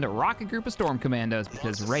 I can send a rocket group of storm commandos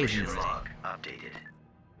because raisins. Mission log updated.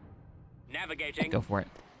 Navigating. Go for it.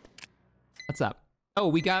 What's up? Oh,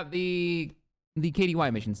 we got the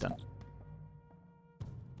KDY missions done.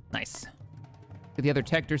 Nice. Get the other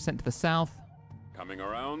tectors sent to the south. Coming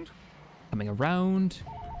around. Coming around.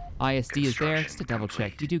 ISD is there. Construction Just to double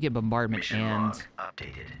check. complete. You do get bombardment Mission and log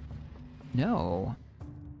updated. no.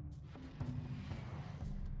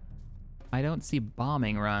 I don't see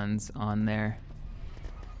bombing runs on there.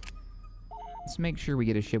 Let's make sure we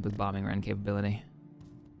get a ship with bombing run capability.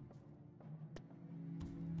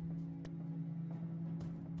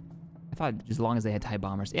 I thought as long as they had TIE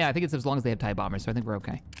bombers. Yeah, I think it's as long as they have TIE bombers, so I think we're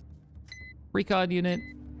okay. Recon unit.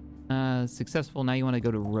 Successful. Now you want to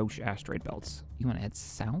go to Roche asteroid belts. You want to head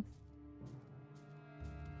south?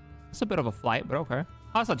 It's a bit of a flight, but okay.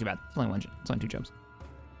 Oh, it's not too bad. It's only one. It's only 2 jumps.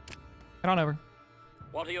 Get on over.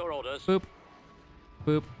 What are your orders? Boop.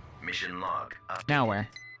 Boop. Mission log updated. Now where?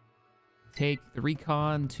 Take the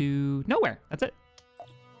recon to nowhere. That's it.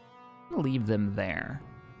 I'm gonna leave them there.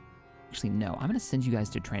 Actually, no. I'm gonna send you guys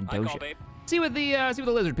to I Trandoshan. copy. See what the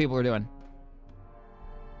lizard people are doing.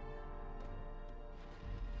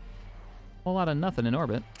 Whole lot of nothing in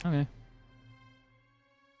orbit. Okay.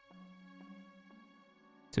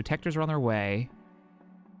 So tectors are on their way.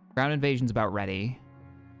 Ground invasion's about ready.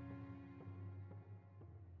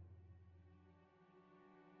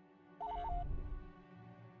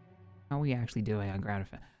 How are we actually doing on ground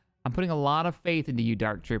defense? I'm putting a lot of faith into you,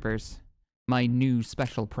 Dark Troopers. My new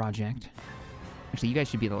special project. Actually, you guys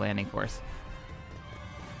should be the landing force.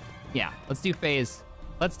 Yeah, let's do phase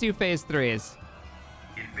 3s.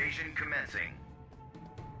 Invasion commencing.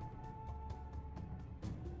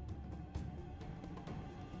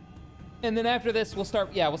 And then after this, we'll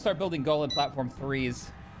start building Golan Platform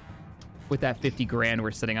 3s with that 50 grand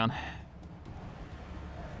we're sitting on.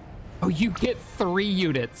 Oh, you get 3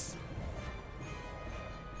 units.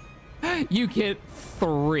 You get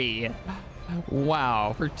 3.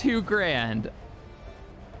 Wow, for 2 grand.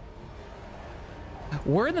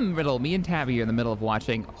 We're in the middle, me and Tabby are in the middle of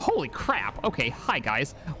watching, holy crap. Okay, hi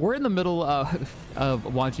guys. We're in the middle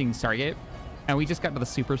of watching Stargate, and we just got to the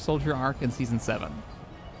Super Soldier arc in season 7.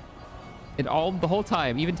 And the whole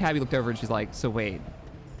time, even Tabby looked over and she's like, so wait,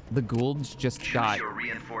 the Goulds just Choose got your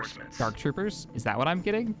reinforcements. Dark Troopers? Is that what I'm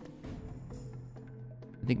getting?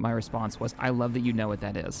 I think my response was, I love that you know what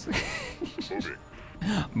that is.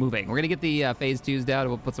 Moving. We're gonna get the phase 2s down, and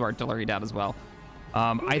we'll put some artillery down as well.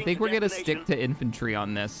 I think we're gonna stick to infantry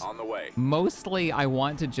on this. On the way. Mostly, I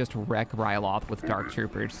want to just wreck Ryloth with Dark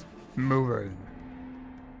Troopers. Moving.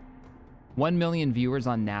 1 million viewers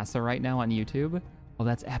on NASA right now on YouTube. Oh,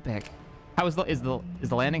 that's epic. How is the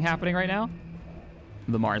landing happening right now?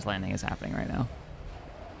 The Mars landing is happening right now.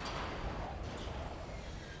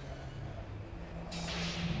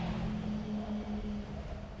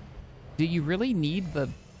 Do you really need the...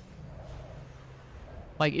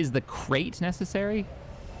 Like, is the crate necessary?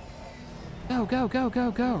 Go, go, go,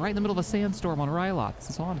 go, go. Right in the middle of a sandstorm on Ryloth.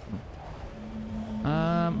 This is awesome.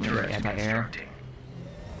 Turret Anti-air. constructing.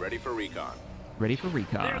 Ready for recon. Ready for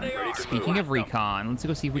recon. There they are. Speaking of recon, let's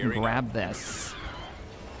go see if we can grab this.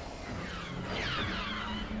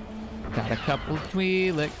 Got a couple of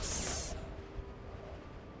Twi'leks.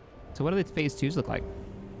 So what do the phase 2s look like?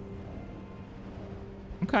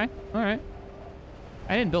 Okay, all right.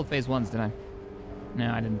 I didn't build phase 1s, did I?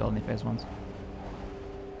 No, I didn't build any phase 1s.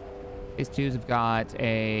 Phase 2s have got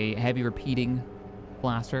a heavy repeating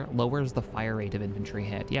blaster. Lowers the fire rate of infantry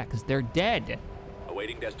hit. Yeah, because they're dead.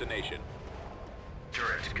 Awaiting destination.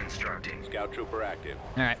 Turret constructing. Scout trooper active.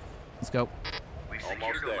 All right, let's go. We've Almost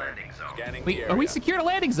secured a there. landing zone. Scanning the We area. secured a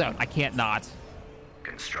landing zone. I can't not.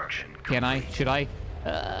 Construction. Can I? complete. Should I?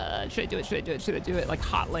 Should I do it? Should I do it? Should I do it? Like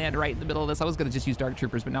hot land right in the middle of this. I was gonna just use Dark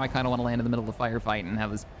Troopers, but now I kind of want to land in the middle of the firefight and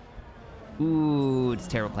have this. Ooh, it's a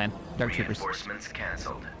terrible plan. Dark Troopers. Reinforcements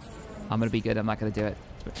cancelled. I'm gonna be good. I'm not gonna do it.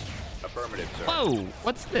 Affirmative, sir. Whoa!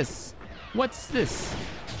 What's this? What's this?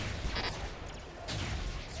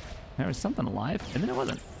 There was something alive, and then it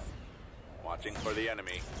wasn't. Watching for the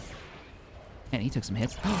enemy. Man, he took some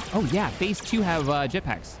hits. Oh yeah, phase 2 have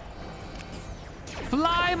jetpacks.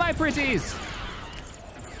 Fly, my pretties!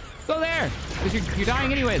 Go there! Because you're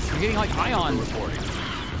dying anyways. You're getting like ion.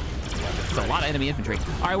 There's a lot of enemy infantry.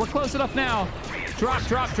 All right, we're close enough now. Drop,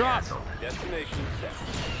 drop, drop. Destination set.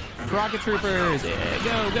 Rocket troopers,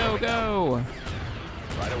 go, go, go.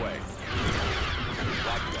 Right away.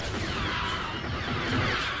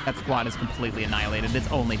 That squad is completely annihilated. It's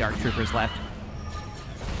only dark troopers left.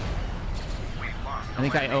 I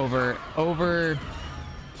think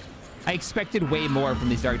I expected way more from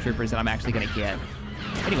these dark troopers than I'm actually gonna get.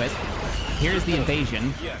 Anyways, here's the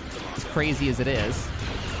invasion. As crazy as it is.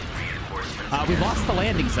 We lost the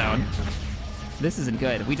landing zone. This isn't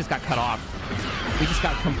good. We just got cut off. We just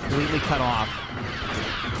got completely cut off.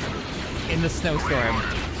 In the snowstorm.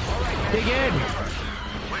 Dig in!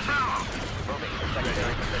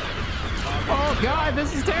 Oh god,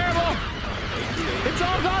 this is terrible! It's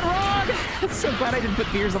all gone wrong! I'm so glad I didn't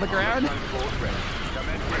put gears on the ground.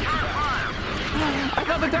 I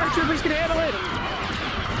thought the dark troopers could handle it!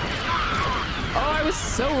 Oh, I was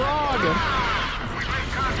so wrong!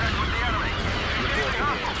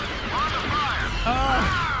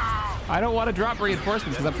 I don't want to drop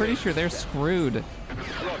reinforcements because I'm pretty sure they're screwed.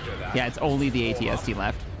 Yeah, it's only the ATST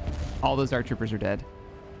left. All those dark troopers are dead.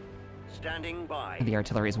 Standing by. The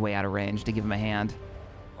artillery is way out of range to give him a hand.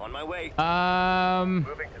 On my way.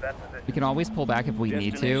 Moving to that position. We can always pull back if we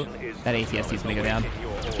need to. That ATST is going to go down.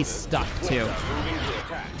 He's stuck too.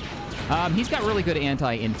 He's got really good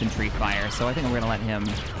anti-infantry fire, so I think we're going to let him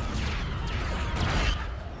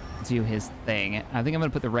do his thing. I think I'm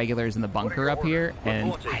going to put the regulars in the bunker up here,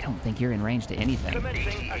 and I don't think you're in range to anything.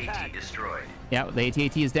 AT destroyed. Yeah, the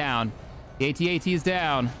AT-AT is down. The AT-AT is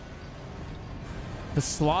down. The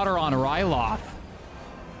slaughter on Ryloth.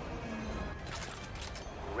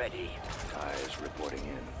 Ready. Eyes reporting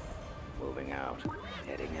in. Moving out.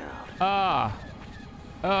 Heading out. Ah.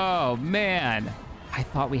 Oh, man. I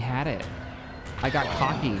thought we had it. I got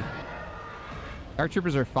cocky. Dark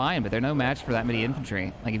troopers are fine, but they're no match for that many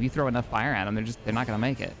infantry. Like, if you throw enough fire at them, they're not going to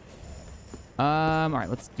make it. All right,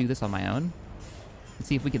 let's do this on my own. Let's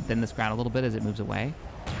see if we can thin this ground a little bit as it moves away.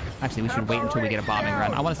 Actually, we should wait until we get a bombing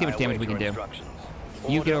run. I want to see how much damage we can do.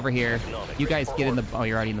 You get over here. You guys get in the... Oh,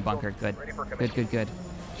 you're already in the bunker. Good. Good, good, good.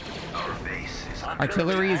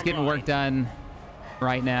 Artillery is getting work done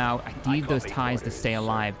right now. I need those ties to stay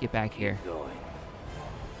alive. Get back here.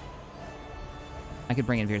 I could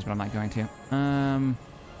bring in Veers, but I'm not going to.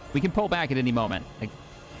 We can pull back at any moment.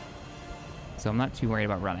 So I'm not too worried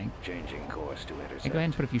about running. Changing course to intercept. Okay, go ahead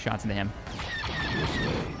and put a few shots into him.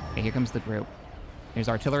 Okay, here comes the group. Here's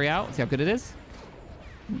artillery out. Let's see how good it is.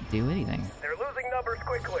 Didn't do anything. They're losing numbers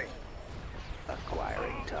quickly.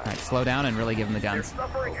 Acquiring time. All right, slow down and really give them the guns.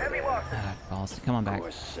 Suffering heavy losses. Balls. Come on back.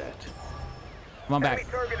 Course set. Come on back.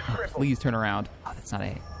 Enemy target is Oh, crippled. please turn around. Oh, that's not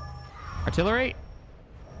A. Artillery.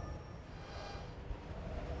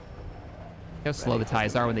 How slow the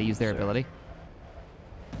ties are when they use their ability.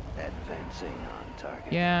 Advancing on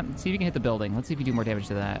target. Yeah, see if you can hit the building. Let's see if you do more damage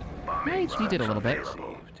to that. Right, you did a little bit.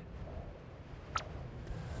 Received.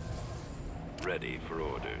 Ready for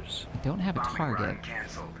orders. I don't have a target.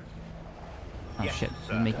 Cancelled. Oh shit,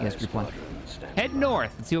 I'm making us group one. Squadron standing Head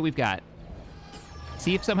north. Let's see what we've got.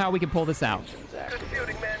 See if somehow we can pull this out. Good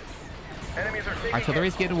shooting, men. Enemies are taking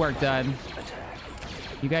Artillery's getting work done. attack.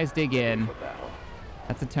 You guys dig in. For battle.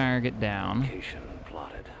 That's a target down. Location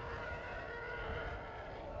plotted.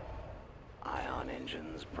 Ion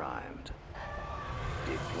engines primed.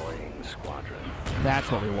 Deploying squadron.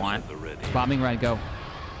 That's what we want. The ready. Bombing run, go.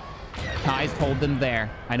 Ties, hold them there.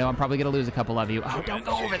 I know I'm probably gonna lose a couple of you. Oh, don't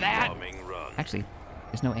go over that. Bombing run. Actually,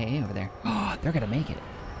 there's no AA over there. Oh, they're gonna make it.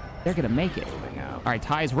 They're gonna make it. Moving out. All right,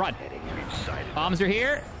 ties, run. Heading out. Sighted. Bombs are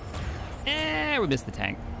here. We missed the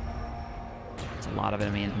tank. It's a lot of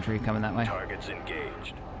enemy infantry coming that way. Targets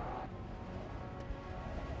engaged.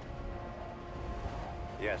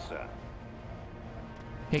 Yes, sir.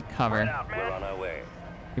 Take cover. We're on our way.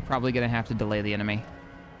 You're probably gonna have to delay the enemy.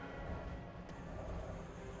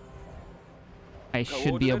 I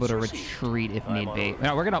should be able to retreat if need be.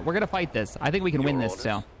 No, we're gonna fight this. I think we can win this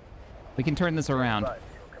still. We can turn this around.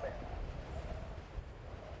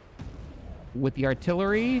 With the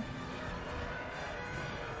artillery.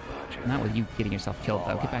 Not with you getting yourself killed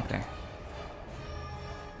though. Get back there.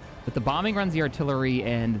 With the bombing runs, the artillery,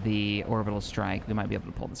 and the orbital strike, we might be able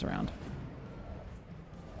to pull this around.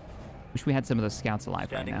 Wish we had some of those scouts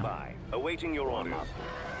alive right Standing now. by. Awaiting your orders.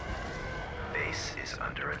 base is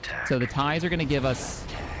under attack. So the ties are going to give us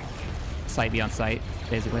sight beyond sight,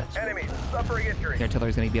 basically. Enemies suffering injury. The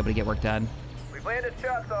artillery's going to be able to get work done. We've landed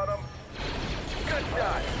shots on them. Good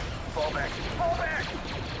shot. Fall back. Fall back.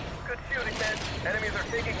 Good shooting, men. Enemies are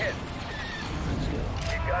taking hits.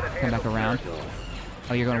 You've got it Come back handled, around. sir.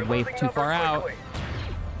 Oh, you're going You're to wave losing too numbers far out. quickly.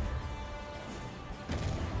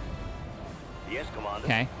 Yes, Commander.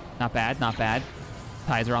 Okay, not bad, not bad.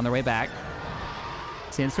 Ties are on their way back.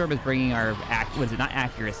 Sandstorm is bringing our, not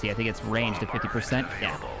accuracy, I think it's range to 50%.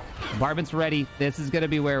 Yeah. Bombardment's ready. This is going to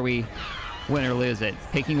be where we win or lose it.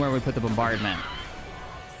 Picking where we put the bombardment.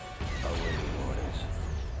 Awaiting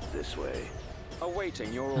orders. This way.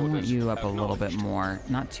 Awaiting your I orders. want you up a little bit more.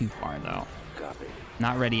 Not too far, though. Copy.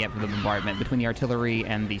 Not ready yet for the bombardment. Between the artillery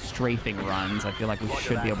and the strafing runs, I feel like we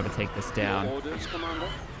should be able to take this down. Orders, Commander.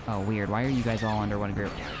 Oh, weird. Why are you guys all under one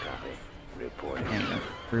group? Copy. Reporting. There you go.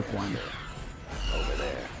 Group 1. Over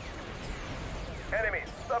there. Enemies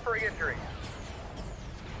suffering injury.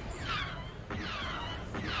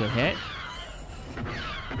 Good hit.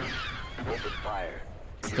 Open fire.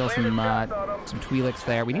 Still some Twi'leks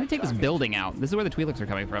there. We need to take this building out. This is where the Twi'leks are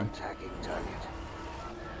coming from. Attacking target.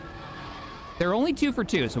 They're only 2 for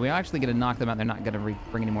 2, so we actually get to knock them out. They're not going to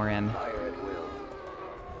bring any more in. Fire at will.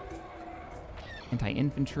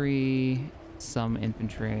 Anti-infantry, some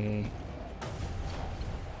infantry.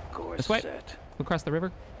 Course This way. set. Go across the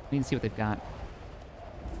river. We need to see what they've got.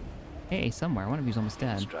 AA somewhere. One of you's almost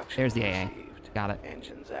dead. Instructions There's the AA. received. Got it.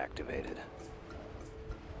 Engines activated.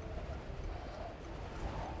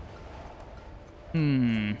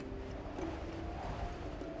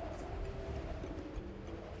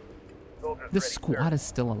 Soldiers This ready, squad sir. is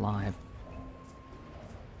still alive.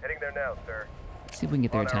 Heading there now, sir. Let's see if we can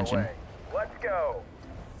get their On our attention. way. Let's go.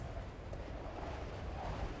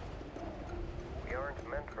 We aren't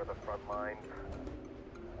meant for the front lines.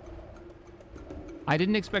 I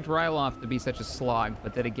didn't expect Ryloth to be such a slog,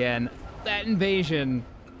 but then again, that invasion.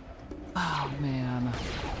 Oh, man.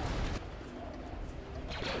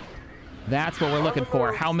 That's what we're looking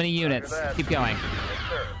for. How many units? Keep going. Yes,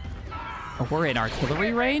 sir. Oh, we're in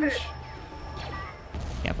artillery range?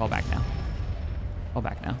 Yeah, fall back now. Fall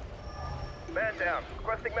back now. Man down.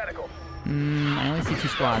 Requesting medical. I only see 2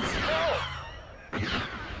 squads. No.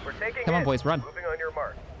 We're taking Come on, hits. boys, run. Moving on your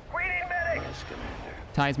mark. We need medics. Yes, Commander.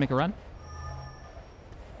 Ties, make a run.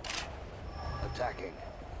 Attacking.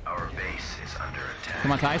 Our base is under attack.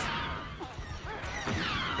 Come on, Ties.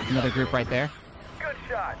 Another group right there. Good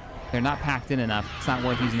shot. They're not packed in enough. It's not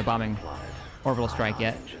worth using the bombing orbital strike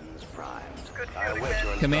yet. Engines primed. Good I shooting, await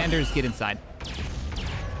your men. Commanders, get inside.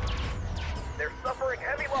 They're suffering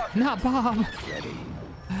heavy losses. Not bomb. ready.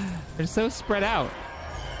 They're so spread out.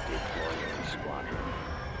 Deploying squadron.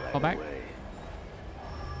 Right Fall back. away.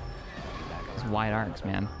 Those wide arcs,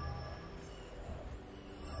 man.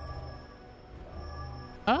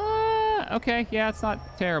 Okay, yeah, it's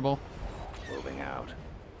not terrible. Moving out.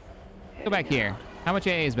 Go back here. How much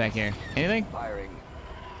AA is back here? Anything? Firing.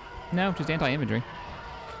 No, just anti-infantry.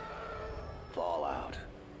 Fallout.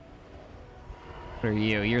 What are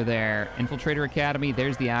you? You're there. Infiltrator Academy,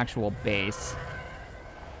 there's the actual base.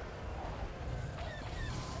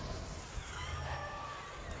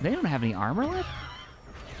 They don't have any armor left?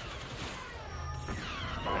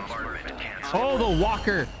 Bombardment canceled. Oh, the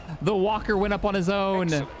Walker! The Walker went up on his own.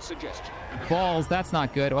 Excellent suggestion. Balls, that's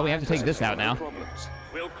not good. Well, we have to take this out now. Problems.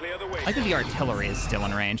 We'll clear the way. I think the artillery is still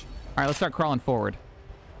in range. All right, let's start crawling forward.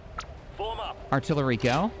 Form up. Artillery,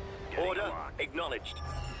 go. Order acknowledged.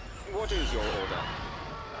 What is your order?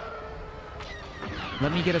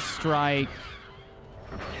 Let me get a strike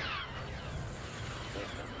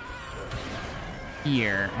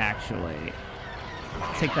here, actually.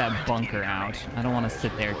 Take that bunker out. I don't want to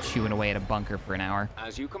sit there chewing away at a bunker for an hour.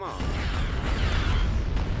 As you command.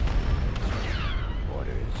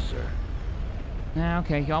 Orders, sir.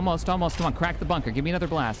 Okay, almost. Come on, crack the bunker. Give me another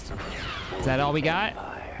blast. Is that all we got?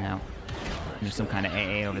 No. There's some kind of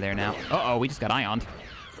AA over there now. Uh-oh, we just got ioned.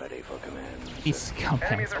 Ready for command. These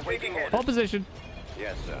Enemies scumbags. are taking hits. Hold position.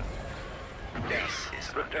 Yes, sir. Base is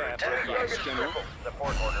under Prepare attack. for Target advance, General. circle.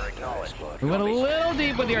 Support order acknowledged. We went a little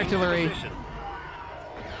deep with the artillery. Position.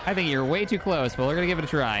 I think you're way too close, but we're gonna give it a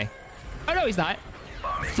try. Oh no, he's not.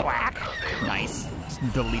 Thwack. Nice. Just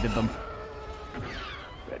deleted them.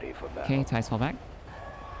 Ready for battle. Okay, ties fall back.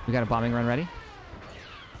 We got a bombing run ready.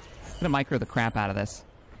 I'm gonna micro the crap out of this.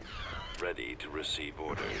 Ready to receive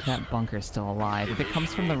orders. That bunker is still alive. If it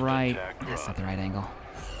comes from the right, that's not the right angle.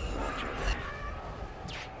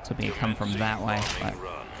 So it come from that way, but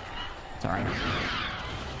Run. it's all right.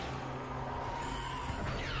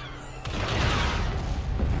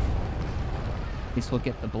 At least we'll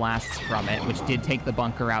get the blasts from it, which did take the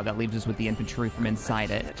bunker out. That leaves us with the infantry from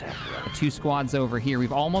inside it. The 2 squads over here.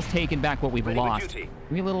 We've almost taken back what we've lost. Give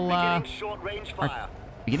me a little, Beginning short-range fire.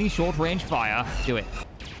 Beginning short-range fire. Do it.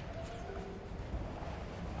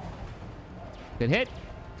 Good hit.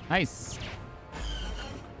 Nice.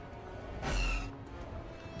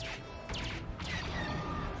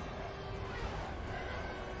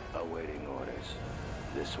 Awaiting orders.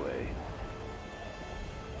 This way.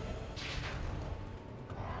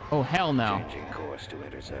 Oh, hell no. Changing course to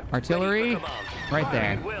intercept. Artillery, right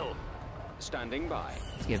there. Will. Standing by.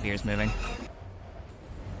 Let's get Veers moving.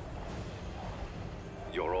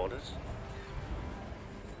 Your orders.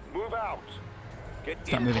 Move out.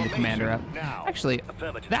 Start moving the commander up. Now. Actually,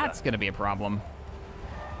 that's going to be a problem.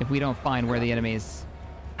 If we don't find where the enemy's...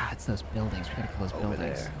 Ah, it's those buildings. We got to kill those Over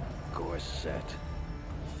buildings. there. Course set.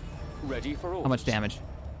 Ready for orders. How much damage?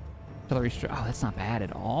 Artillery oh, that's not bad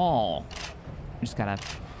at all. We just got to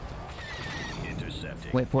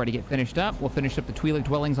Intercepting. wait for it to get finished up. We'll finish up the Twi'lek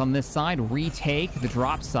dwellings on this side, retake the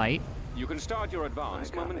drop site. You can start your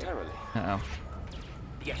advance momentarily. Uh-oh.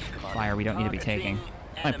 Yes, Commander. Fire we don't need to be taking.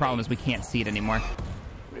 My problem is we can't see it anymore.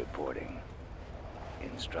 Reporting.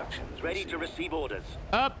 Instructions Ready to received. receive orders.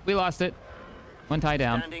 Up, we lost it. One tie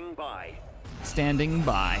down. Standing by. Standing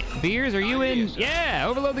by. Veers, are you in? Yeah,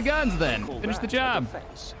 overload the guns then. Finish the job.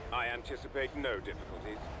 I anticipate no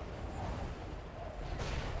difficulties.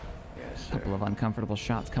 Yes, sir. Couple of uncomfortable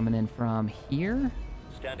shots coming in from here.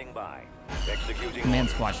 Standing by. Executing Command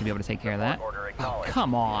orders. squad should be able to take care of that. Order Oh, acknowledged.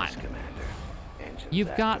 come on. Yes, Commander. Engines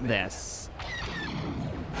You've got activated. this.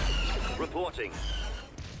 Reporting.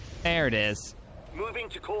 There it is. Moving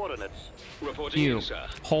to coordinates. Reporting You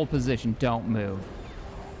hold position, don't move.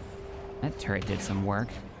 That turret did some work.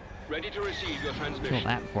 Ready to receive your Kill transmission.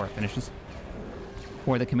 that before it finishes.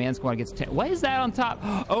 Or the command squad gets... What is that on top?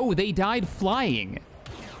 Oh, they died flying.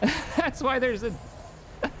 That's why there's a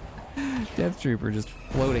Death Trooper just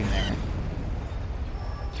floating there.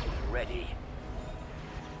 Ready.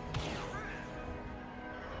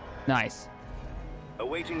 Nice.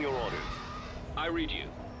 Awaiting your orders. I read you.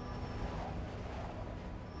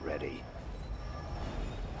 Ready.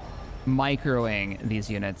 Microing these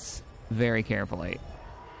units very carefully.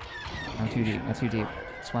 Not too deep, not too deep.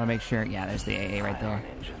 Just want to make sure. Yeah, there's the AA right there. Ion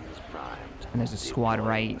engines primed. And there's a squad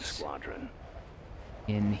Deploying right Squadron.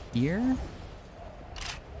 in here.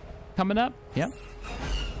 Coming up. Yep.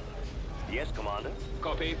 Yes, Commander.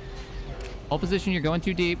 Copy. Hold position, you're going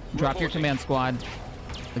too deep. Drop your command squad.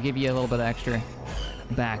 They'll give you a little bit of extra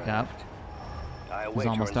backup. I It's await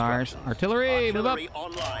your almost ours. instructions. Artillery, move up. Artillery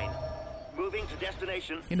online. Moving to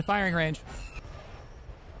destination. Into firing range.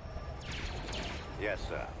 Yes,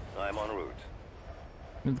 sir. I'm en route.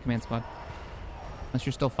 Move the command squad. Unless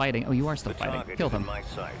you're still fighting. Oh, you are still The fighting. target Kill is in them. my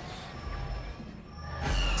sights.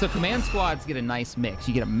 So command squads get a nice mix.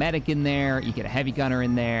 You get a medic in there. You get a heavy gunner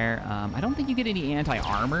in there. I don't think you get any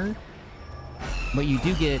anti-armor. But you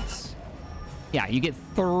do get... Yeah, you get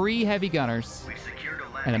 3 heavy gunners We've secured a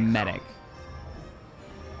and a landing medic. zone.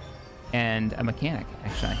 And a mechanic,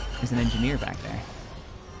 actually. There's an engineer back there.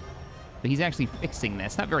 But he's actually fixing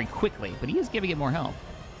this. Not very quickly, but he is giving it more help.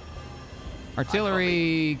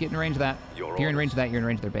 Artillery, get in range of that. Your If you're in range orders. of that, you're in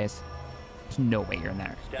range of their base. There's no way you're in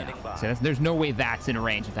there. Standing by. So there's no way that's in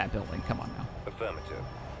range of that building. Come on now. Affirmative.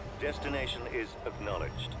 Destination is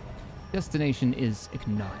acknowledged. Destination is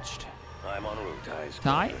acknowledged. I'm en route. Ties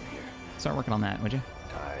Ty? squadron here. Start working on that, would you?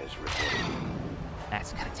 Ties reporting.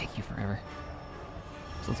 That's gonna take you forever.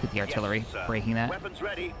 So let's get the artillery, Yes, sir. breaking that. Weapons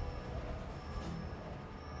ready.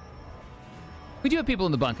 We do have people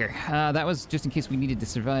in the bunker. That was just in case we needed to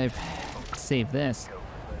survive. Save this.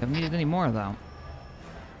 Haven't needed any more though.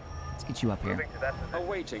 Let's get you up here. Moving to that position.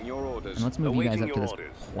 Awaiting your orders. And let's move you guys Awaiting up to your this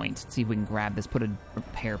orders. point. Let's see if we can grab this, put a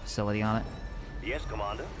repair facility on it. Yes,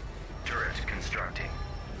 Commander. Turret constructing.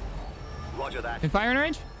 Roger that. In firing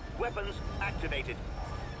range? Weapons activated.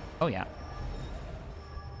 Oh yeah.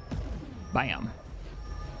 Bam.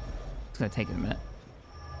 It's gonna take it a minute.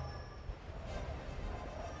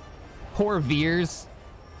 Poor Veers.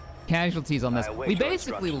 Casualties on this. I await We your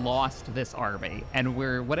basically instructions. lost this army, and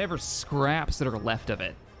we're whatever scraps that are left of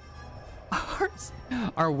it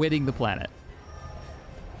are winning the planet.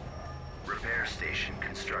 Repair station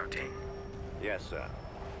constructing. Yes, sir.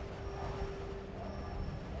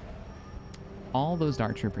 All those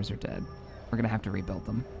Dark Troopers are dead. We're gonna have to rebuild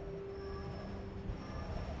them.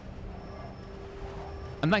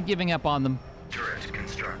 I'm not giving up on them. Turret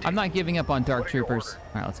constructing. I'm not giving up on Dark What are your Troopers. orders?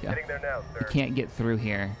 All right, let's go. Heading there now, We sir. can't get through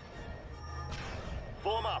here.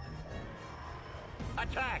 Form up.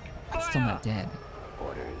 Attack. That's still Fire! not dead.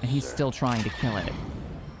 Orders. And he's sir. still trying to kill it.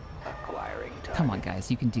 Acquiring Come on, guys,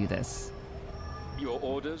 you can do this. Your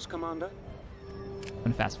orders, Commander? I'm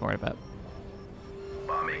gonna fast forward a bit.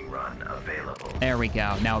 Bombing run available. There we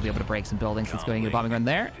go. Now we'll be able to break some buildings. Let's go and get a bombing run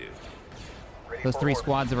there. Those 3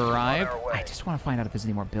 squads have arrived. I just want to find out if there's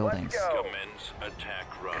any more buildings. Commence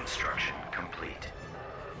attack run. Construction complete.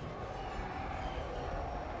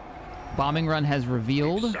 Bombing run has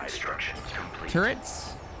revealed Construction complete.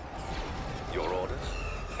 turrets. Your orders?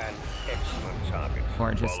 An excellent target.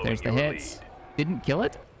 Gorgeous. Following There's the your hits. lead. Didn't kill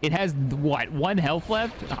it? It has, what, 1 health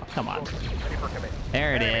left? Oh, come on.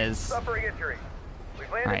 There it is. Suffering injury.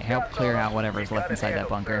 We've landed All right, help shots clear on out them. whatever's We've left got it inside that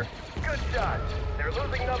handled, bunker. sir. Good shot. They're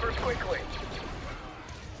losing numbers quickly.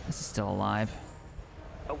 This is still alive.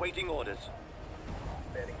 Awaiting orders.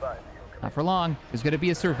 Standing by. Not for long. There's going to be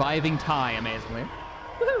a surviving tie, amazingly.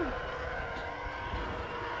 Woohoo!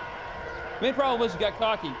 Main problem was you got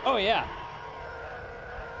cocky. Oh, yeah.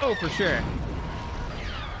 Oh, for sure.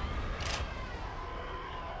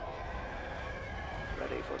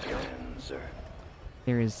 Ready for command, sir.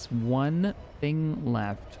 There is 1 thing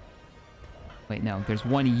left. Wait, no. There's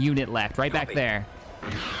 1 unit left. Right back there.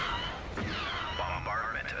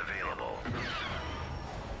 Bombardment available.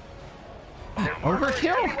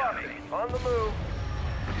 Overkill? On the move.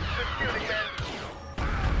 Good shooting, men.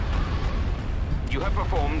 You have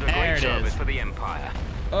performed a There great it service is. for the Empire.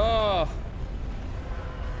 Oh.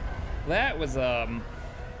 That was,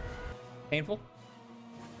 painful.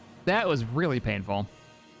 That was really painful.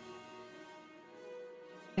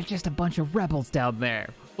 There's just a bunch of rebels down there.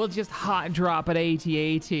 We'll just hot drop an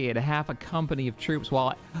AT-AT and half a company of troops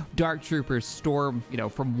while dark troopers storm,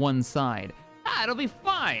 from one side. It'll be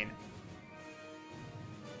fine.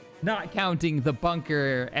 Not counting the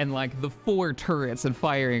bunker and the 4 turrets and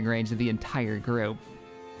firing range of the entire group.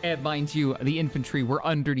 And mind you, the infantry were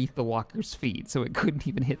underneath the walkers' feet, so it couldn't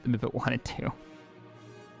even hit them if it wanted to.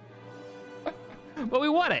 But we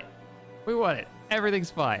won it. We won it. Everything's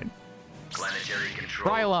fine. Planetary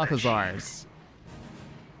control. Ryloth is achieved. ours.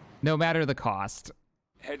 No matter the cost.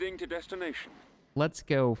 Heading to destination. Let's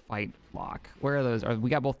go fight Locke. Where are those? We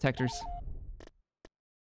got both Tectors.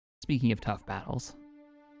 Speaking of tough battles.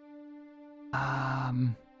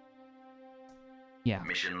 Yeah.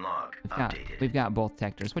 Mission log updated. We've got both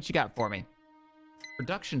Tectors. What you got for me?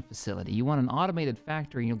 Production facility. You want an automated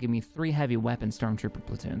factory and you'll give me 3 heavy weapon stormtrooper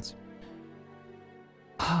platoons.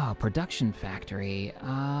 Production factory.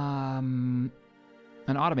 An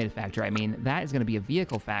automated factory. I mean, that is going to be a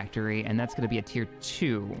vehicle factory, and that's going to be a tier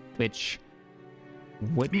 2, which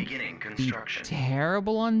wouldn't Beginning be construction.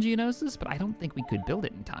 terrible on Geonosis, but I don't think we could build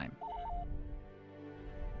it in time.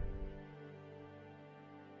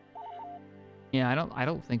 Yeah, I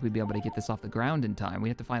don't think we'd be able to get this off the ground in time. We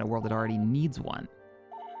have to find a world that already needs one.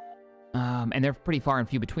 And they're pretty far and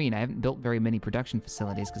few between. I haven't built very many production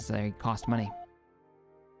facilities because they cost money.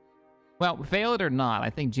 Well, fail it or not,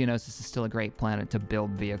 I think Geonosis is still a great planet to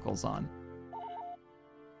build vehicles on.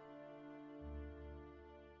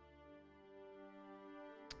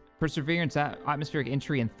 Perseverance atmospheric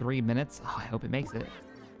entry in 3 minutes. Oh, I hope it makes it.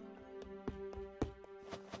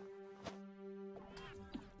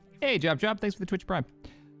 Hey, Job, thanks for the Twitch Prime.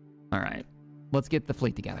 All right, let's get the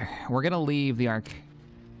fleet together. We're gonna leave the Ark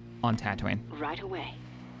on Tatooine. Right away.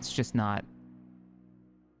 It's just not...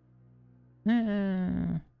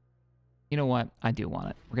 You know what? I do want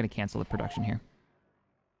it. We're gonna cancel the production here.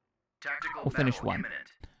 Tactical We'll finish battle 1. imminent.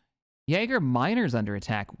 Jaeger miners under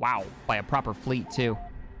attack. Wow, by a proper fleet too.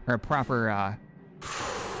 Or a proper,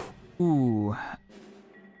 Ooh.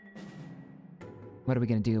 What are we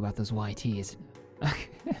gonna do about those YTs?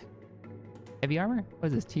 Heavy armor?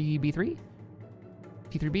 What is this, TB3?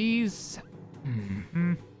 T3Bs?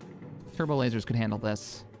 Turbo lasers could handle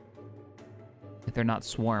this. If they're not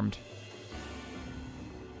swarmed.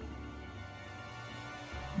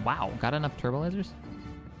 Wow, got enough turbo lasers?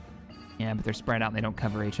 Yeah, but they're spread out and they don't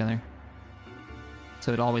cover each other.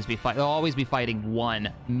 So they'll always be fighting 1,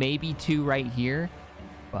 maybe 2 right here,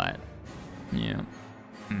 but yeah.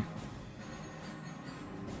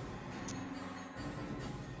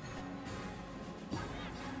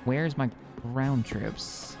 Where's my ground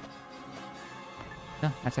troops?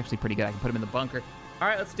 No, that's actually pretty good. I can put them in the bunker. All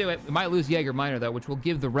right, let's do it. We might lose Jaeger Miner though, which will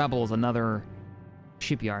give the rebels another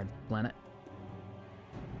shipyard planet.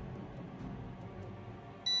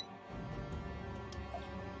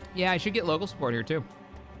 Yeah, I should get local support here too.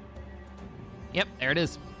 Yep, there it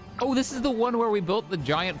is. Oh, this is the one where we built the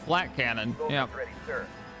giant flat cannon. Yeah. Ready, sir.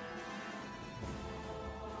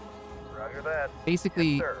 Roger that.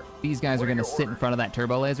 Basically, Yes, sir. these guys What are are gonna your sit in orders? front of that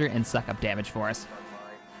turbo laser and suck up damage for us.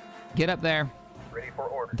 Get up there, Ready for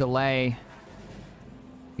order. delay.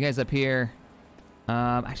 You guys up here,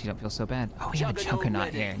 Actually, don't feel so bad. Oh, we have a Juggernaut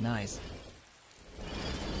here. Nice.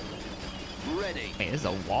 Ready. Hey, this is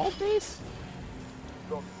a wall base?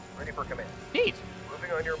 Soldiers, ready for command. Neat.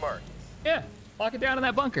 Moving on your mark. Yeah, lock it down in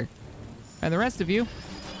that bunker. And the rest of you,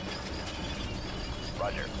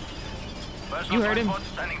 Roger. you heard him.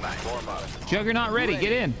 Standing by. Form up. Juggernaut ready,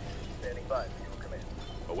 get in. Standing by for your command.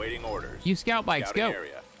 Awaiting orders. You scout bikes, Scouting go.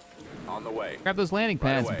 area. On the way. Grab those landing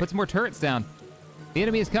pads away. and put some more turrets down. The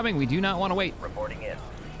enemy is coming, we do not want to wait. Reporting in.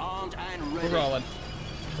 Armed and We're ready. rolling.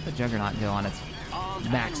 Let the Juggernaut go on its Armed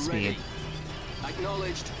max and ready. speed.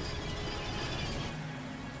 Acknowledged.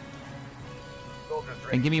 Soldiers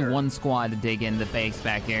ready. And give me sir. one squad to dig in the base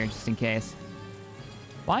back here, just in case.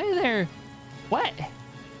 Why are there... What?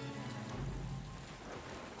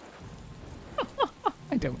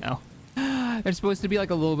 I don't know. There's supposed to be like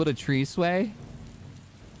a little bit of tree sway.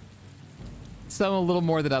 Some a little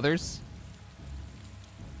more than others.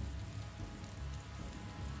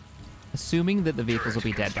 Assuming that the vehicles will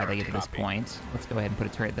be dead by they get to this point. Let's go ahead and put a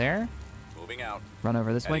turret there. Moving out. Run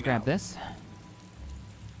over this way, Heading grab out. this.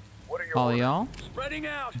 What are your All orders? y'all, Spreading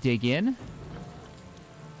out. dig in.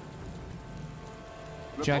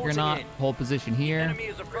 Juggernaut, hold position here. Enemy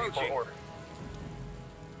is Ready for approaching. orders.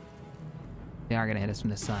 They are gonna hit us from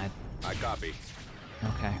this side. I copy.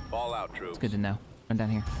 Okay, Fall out, troops. it's good to know. Run down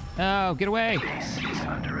here. Oh, get away! Base is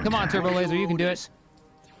under Come on, attack. Turbo Laser, you can do it.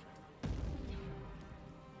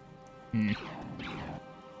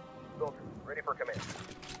 Soldiers, ready for command.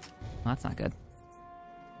 Well, that's not good.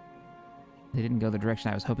 They didn't go the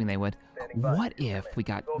direction I was hoping they would. Standing by. What if we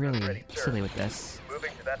got Soldiers really ready, sir. silly with this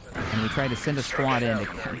Moving to that position. and we tried to send a squad in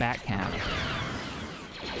to back cap?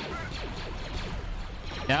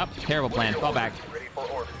 Yep, terrible plan. Fall back. Ready for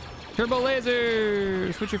orders. Turbo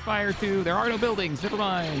Laser! Switch your fire to... There are no buildings, never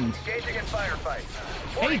mind. Engaging in firefight.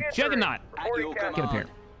 Hey, Reporting injury. Juggernaut! Reporting your capture. Get up here.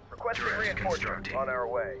 Requesting Direct reinforcements constructing. on our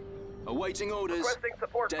way. Awaiting orders. Requesting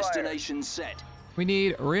support Destination set. We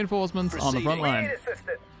need reinforcements on the front Proceeding. fire. line. Need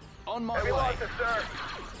assistance. On my Heavy way. losses, sir.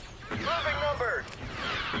 Moving numbers.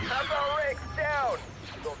 Half our ranks down.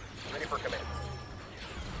 Soldiers, ready for command.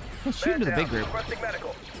 Let's shoot into the Man big down. group. Requesting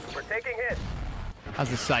medical. We're taking hits. How's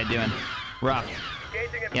this side doing? Rough.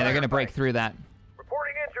 Engaging in Yeah, they're gonna break firefight. through that.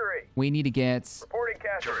 Reporting injury. We need to get Reporting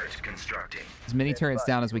casualty. Turret constructing. as many turrets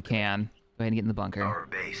down as we can. Go ahead and get in the bunker. Our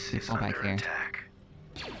base is fall back under here. attack.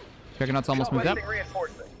 Juggernaut's almost moved up. Requesting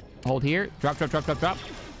reinforcement. Hold here. Drop, drop, drop, drop, drop.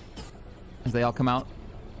 As they all come out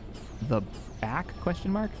the back,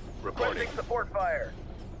 question mark? Reporting. Requesting support fire.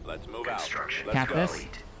 Let's move out. Construction Let's Cap go. this.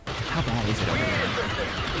 How bad is it over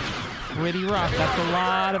there? Pretty rough. That's a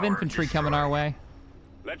lot of infantry coming our way.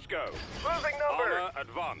 Let's go. Losing numbers. Armor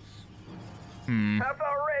advance. Half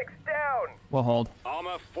our ranks down. We'll hold.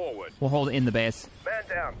 Armor forward. We'll hold in the base. Man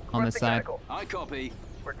down. On this Requesting side. medical. I copy.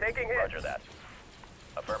 We're taking hits. Roger that.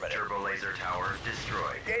 Affirmative. Turbo laser tower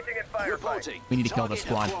destroyed. Engaging in firefight. Reporting. We need to kill the Target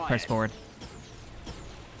squad. acquired. Press forward.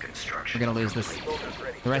 Construction. We're gonna lose this. complete. Soldiers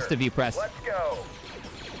ready. The rest sir. of you press. Let's go.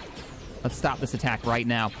 Let's stop this attack right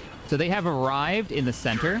now. So they have arrived in the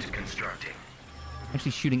center. Turret constructing.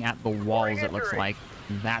 Actually shooting at the walls, it looks like.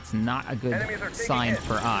 That's not a good Enemies are taking sign hits.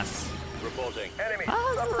 for us. Reporting. Enemy. Oh, it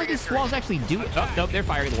looks suffering like these injury. walls actually do it. Oh, nope, they're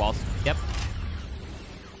firing at the walls. Yep.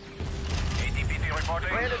 ATPT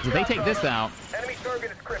reporting. Landed So they shots take on this them. out. Enemy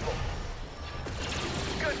target is crippled.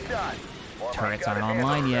 Good shot. Turrets Got aren't it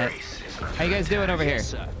online handled. yet. Base is under How you guys doing over here? Yes,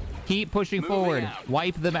 sir. Keep pushing Moving forward. out.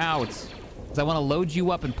 Wipe them out. Because I want to load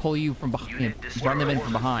you up and pull you from behind. Unit Run them in destroyed.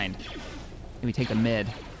 from behind. Maybe take the mid.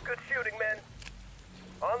 Good shooting, men.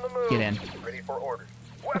 On the move. Get in. Ready for orders.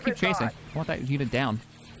 I'll keep chasing. I want that unit down.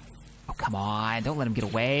 Oh, come on. Don't let him get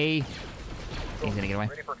away. He's gonna get away.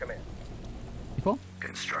 Ready for command. You full?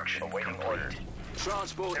 Construction Awaiting complete. orders.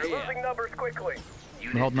 Transport They're here. losing numbers quickly.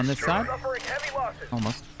 Unit We're holding on this destroyed. side? Suffering heavy losses.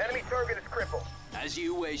 Almost. Enemy target is crippled. As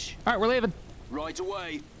you wish. All right, we're leaving. Right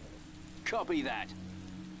away. Copy that.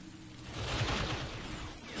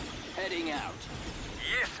 Heading out.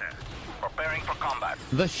 Yes, sir. Preparing for combat.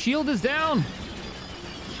 The shield is down.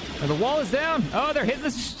 Or the wall is down. Oh, they're hitting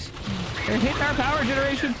this. They're hitting our power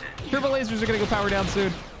generation. Turbo lasers are gonna go power down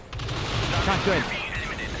soon. Not good. Being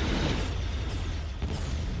eliminated.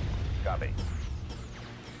 Copy.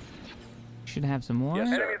 Should have some more. Yes,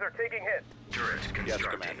 sir. Enemies are taking hits. Turret Yes,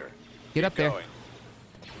 constructing. Commander. Get up there. Going.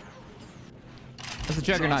 What's the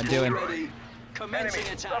Juggernaut doing? Ready. Commencing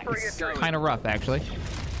Enemy attack. suffering It's injury. kind of rough, actually.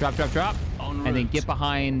 Drop, drop, drop. En And then route. get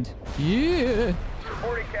behind. Yeah.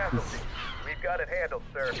 Reporting casualty. We've got it handled,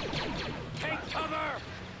 sir. Take cover.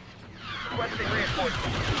 Requesting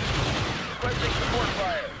reinforcements. Requesting support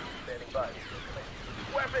fire. Standing by.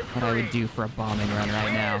 Weapons What I would free. do for a bombing run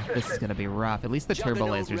right now. This is gonna be rough. At least the turbo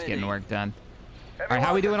laser's getting work done. All right,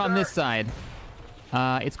 how are we doing on this side?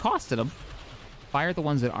 It's costed them. Fire the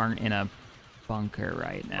ones that aren't in a bunker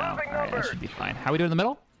right now. All right, that should be fine. How are we doing in the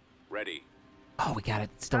middle? Ready. Oh, we got it.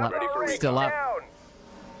 It's still up. Ready for It's still up. Down.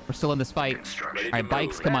 We're still in this fight. Construction. All right,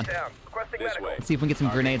 bikes, come on. Down. Requesting This medical. way. Let's see if we can get some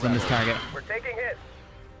grenades on this target. We're taking hits.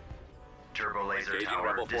 Turbo laser Engaging tower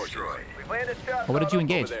rebel forces. destroyed. We've landed shots. Oh, what did you on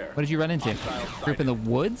them. engage? Over there. What did you run into? Hostile Group in the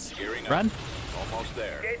woods? Gearing up. Run. Almost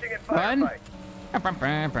there. Engaging in Run.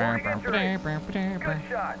 firefight. Good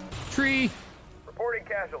shot. Tree. Reporting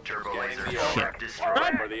casualties. Turbo Scanning laser the tower area. destroyed.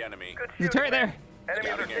 Run. For the enemy. Good There's a turret shooting, there. man. Enemies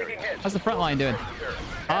are Scouting taking area. hits. How's the front line doing?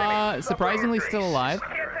 Surprisingly still alive.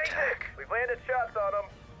 Can't take this. We've landed shots on them.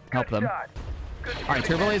 Help Good them. shot. Good All right, shooting,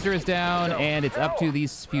 Turbo man. Laser is down, and it's up to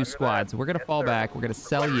these few Roger squads. that. We're gonna Yes, fall sir. back. We're gonna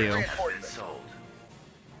sell you. Been Reinforcements. sold.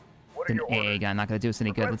 What are An your orders? A gun, not gonna do us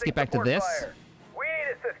any good. Let's get back to Requesting this. support fire. We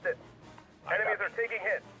need assistance. Enemies are taking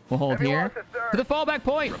hits. We'll hold Heavy here. losses, sir. To the fallback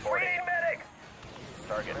point. We need medics.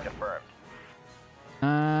 Target confirmed.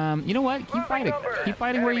 You know what? Keep fighting. Keep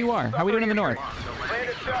fighting where you are. How are we doing in the north?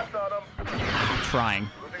 Landed shots on them. Trying.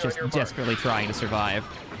 Just desperately trying to survive.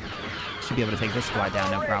 Should be able to take this squad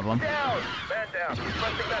down, no problem. Down. Man down.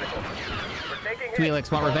 Requesting medical. We're taking hits.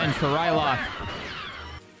 Twi'leks want revenge for Ryloth.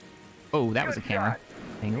 Oh, that was a camera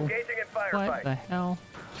angle. Engaging in What firefight. the hell?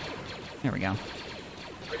 There we go.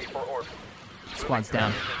 Ready for order. Squad's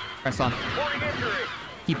down. Press on. Reporting injury.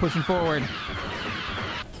 Keep pushing forward.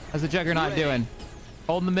 How's the Juggernaut doing?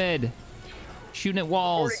 Holding the mid. Shooting at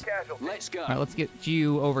walls. Reporting casualties. Let's go. All right, let's get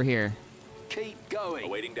you over here. Keep going.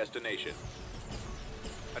 Awaiting destination.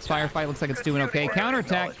 This firefight looks like it's doing okay.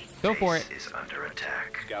 Counterattack. Go for it. Base is under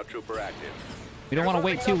attack. Scout trooper active. We don't want to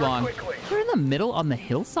wait too long. We're in the middle on the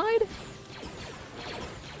hillside?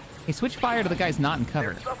 Hey, switch fire to the guys not in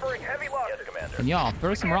cover. Suffering heavy losses. Yes, Commander. And y'all,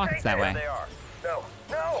 throw some rockets that way. They are. No.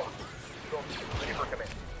 No. Ready for command.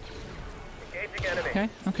 Engaging enemy. Okay,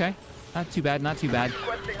 okay. Not too bad, not too bad.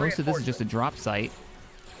 Most of this is just a drop site.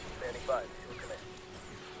 Standing by. Your command.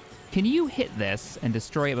 Can you hit this and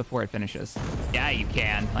destroy it before it finishes? Yeah, you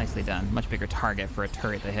can. Nicely done. Much bigger target for a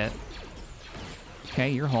turret to hit.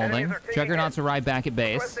 Okay, you're holding. Enemies are taking Juggernauts hits. arrive back at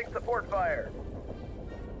base. Requesting support fire.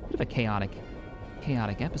 Bit of a chaotic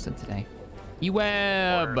episode today.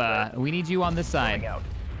 E-Web, we need you on this side. Out.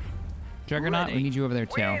 Juggernaut, we need you over there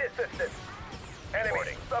We too. need assistance. Enemy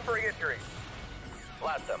suffering injuries.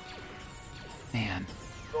 Blast them. Man,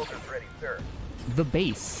 Soldiers ready, sir. the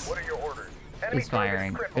base What are your orders? Enemy is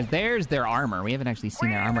firing. target crippled. There's their armor. We haven't actually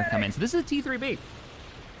seen their armor come in. So this is a T3B.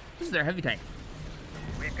 This is their heavy tank.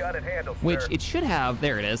 We've got it handled, Which sir. it should have,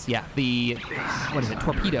 there it is, yeah, the, what is it,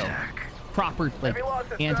 torpedo. Proper, like, Heavy losses,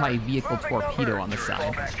 sir. anti-vehicle Moving torpedo numbers. on the Fall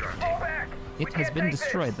side. back. Fall back. We It has can't been take this.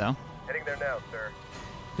 destroyed, though. Heading there now, sir.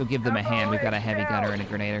 Go give them a hand. We've got a heavy gunner and a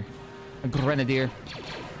grenadier. A grenadier.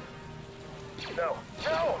 No.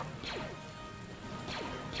 No.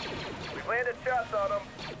 We've landed shots on them.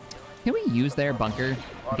 Can we use their bunker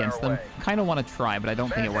On against our them? way. Kind of want to try, but I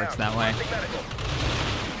don't think it works that way.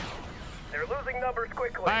 They're losing numbers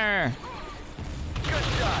quickly. Fire! Good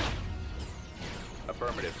shot.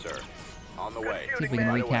 Affirmative, sir. On the way. See if we can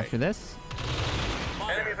Right away. recapture this.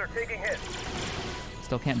 Enemies are taking hits.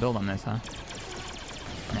 Still can't build on this, huh?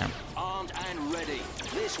 No. Armed and ready.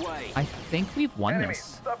 This way. I think we've won Enemies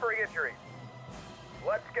this. suffering injuries.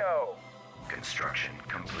 Let's go. Construction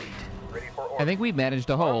complete. Ready for order. I think we've managed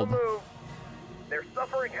to On hold. the move. They're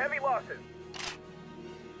suffering heavy losses.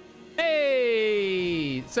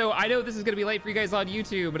 Hey! So I know this is going to be late for you guys on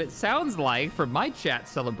YouTube, but it sounds like, from my chat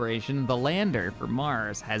celebration, the lander for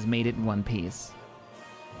Mars has made it in one piece.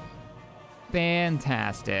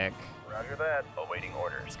 Fantastic. Roger that. Awaiting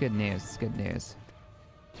orders. It's good news. It's good news.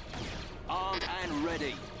 Armed and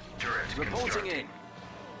ready. Turret Reporting constructing.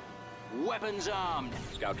 in. Weapons armed.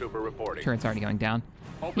 Scout trooper reporting. Turret's already going down.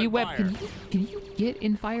 Open E-Web, fire. can you get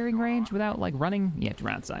in firing range without, like, running? You have to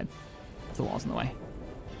run outside. The wall's in the way.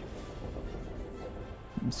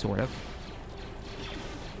 Sort of.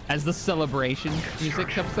 As the celebration music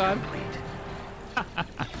comes on.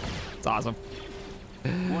 It's awesome.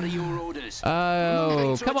 What are your orders? Oh,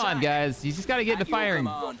 Moving to come on, attack. guys. You just got to get At into your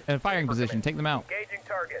command. firing position. Take them out. Engaging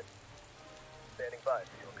target. Standing by.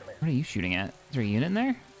 Your command. What are you shooting at? Is there a unit in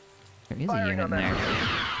there? There is a Firing unit on in there.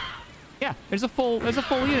 that. Yeah, there's a full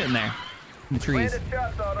unit in there. In the trees. Landed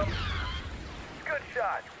shots on them. Good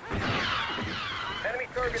shot. Enemy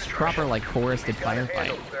target is Proper, like, forested Got it firefight.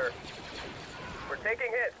 handled, sir. We're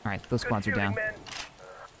taking hits. All right, those squads are Good shooting, down. men.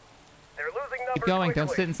 They're losing numbers Keep going. Don't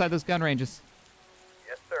quickly. sit inside those gun ranges.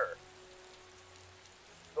 Yes, sir.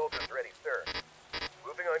 Soldiers ready, sir.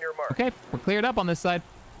 Moving on your mark. Okay, we're cleared up on this side.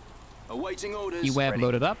 Awaiting orders. E-Web Ready.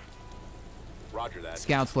 loaded up. Roger that.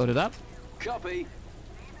 Scouts loaded up. Copy.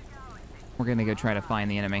 We're gonna go try to find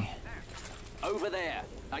the enemy. Over there.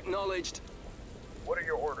 Acknowledged. What are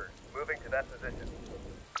your orders? Moving to that position.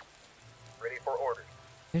 Ready for orders.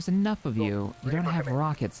 There's enough of you. You don't have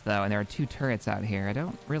rockets, though, and there are 2 turrets out here. I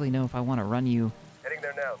don't really know if I want to run you Heading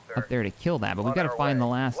there now, sir. up there to kill that, but we've On got to our find way. the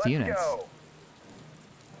last Let's units. Go.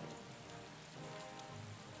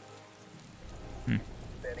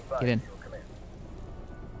 Standing by. Get in. Your command.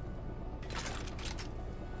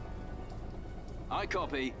 I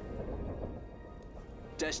copy.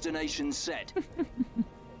 Destination set.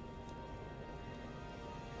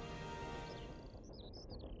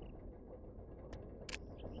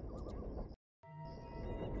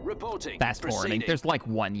 Reporting. Fast forwarding. Proceeding. There's like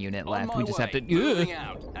 1 unit On left. my We just have way. to. Moving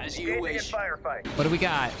out. As you Engaging in wish. firefight. What do we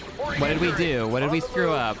got? What did we do? What did we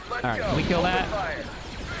screw up? All right, can we kill that?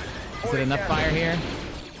 Is it enough fire here?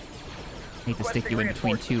 I hate to stick you in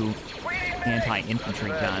between 2 anti-infantry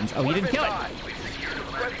guns. Oh, you didn't kill it.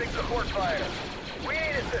 Requesting support fire. We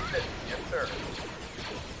need assistance. Yes, sir.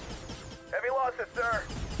 Heavy losses, sir.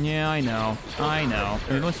 Yeah, I know. I know.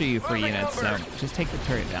 I mean, most of you free units, so just take the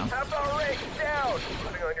turret down. Half our range down.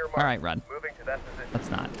 Moving on your mark. All right, run. Moving to that position. Let's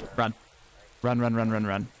not. Run. Run, run, run, run,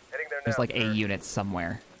 run. Heading there There's now, like a sir. unit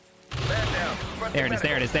somewhere. Man down. There it is,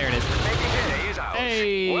 there it is, there it is.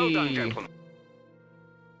 Hey! Well done, gentlemen.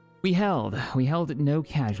 We held no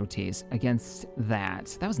casualties against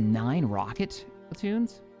that. That was 9 rocket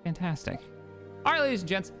platoons. Fantastic. All right, ladies and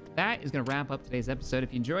gents, that is going to wrap up today's episode.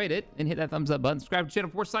 If you enjoyed it, then hit that thumbs up button. Subscribe to the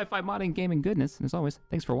channel for sci-fi modding, gaming goodness. And as always,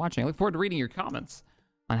 thanks for watching. I look forward to reading your comments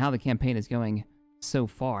on how the campaign is going so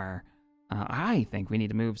far. I think we need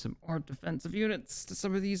to move some more defensive units to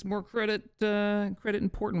some of these more credit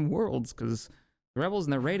important worlds, because the rebels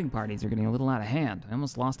and their raiding parties are getting a little out of hand. I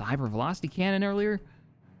almost lost a hypervelocity cannon earlier.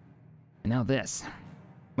 And now this.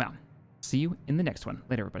 Well, see you in the next one.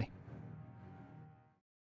 Later, everybody.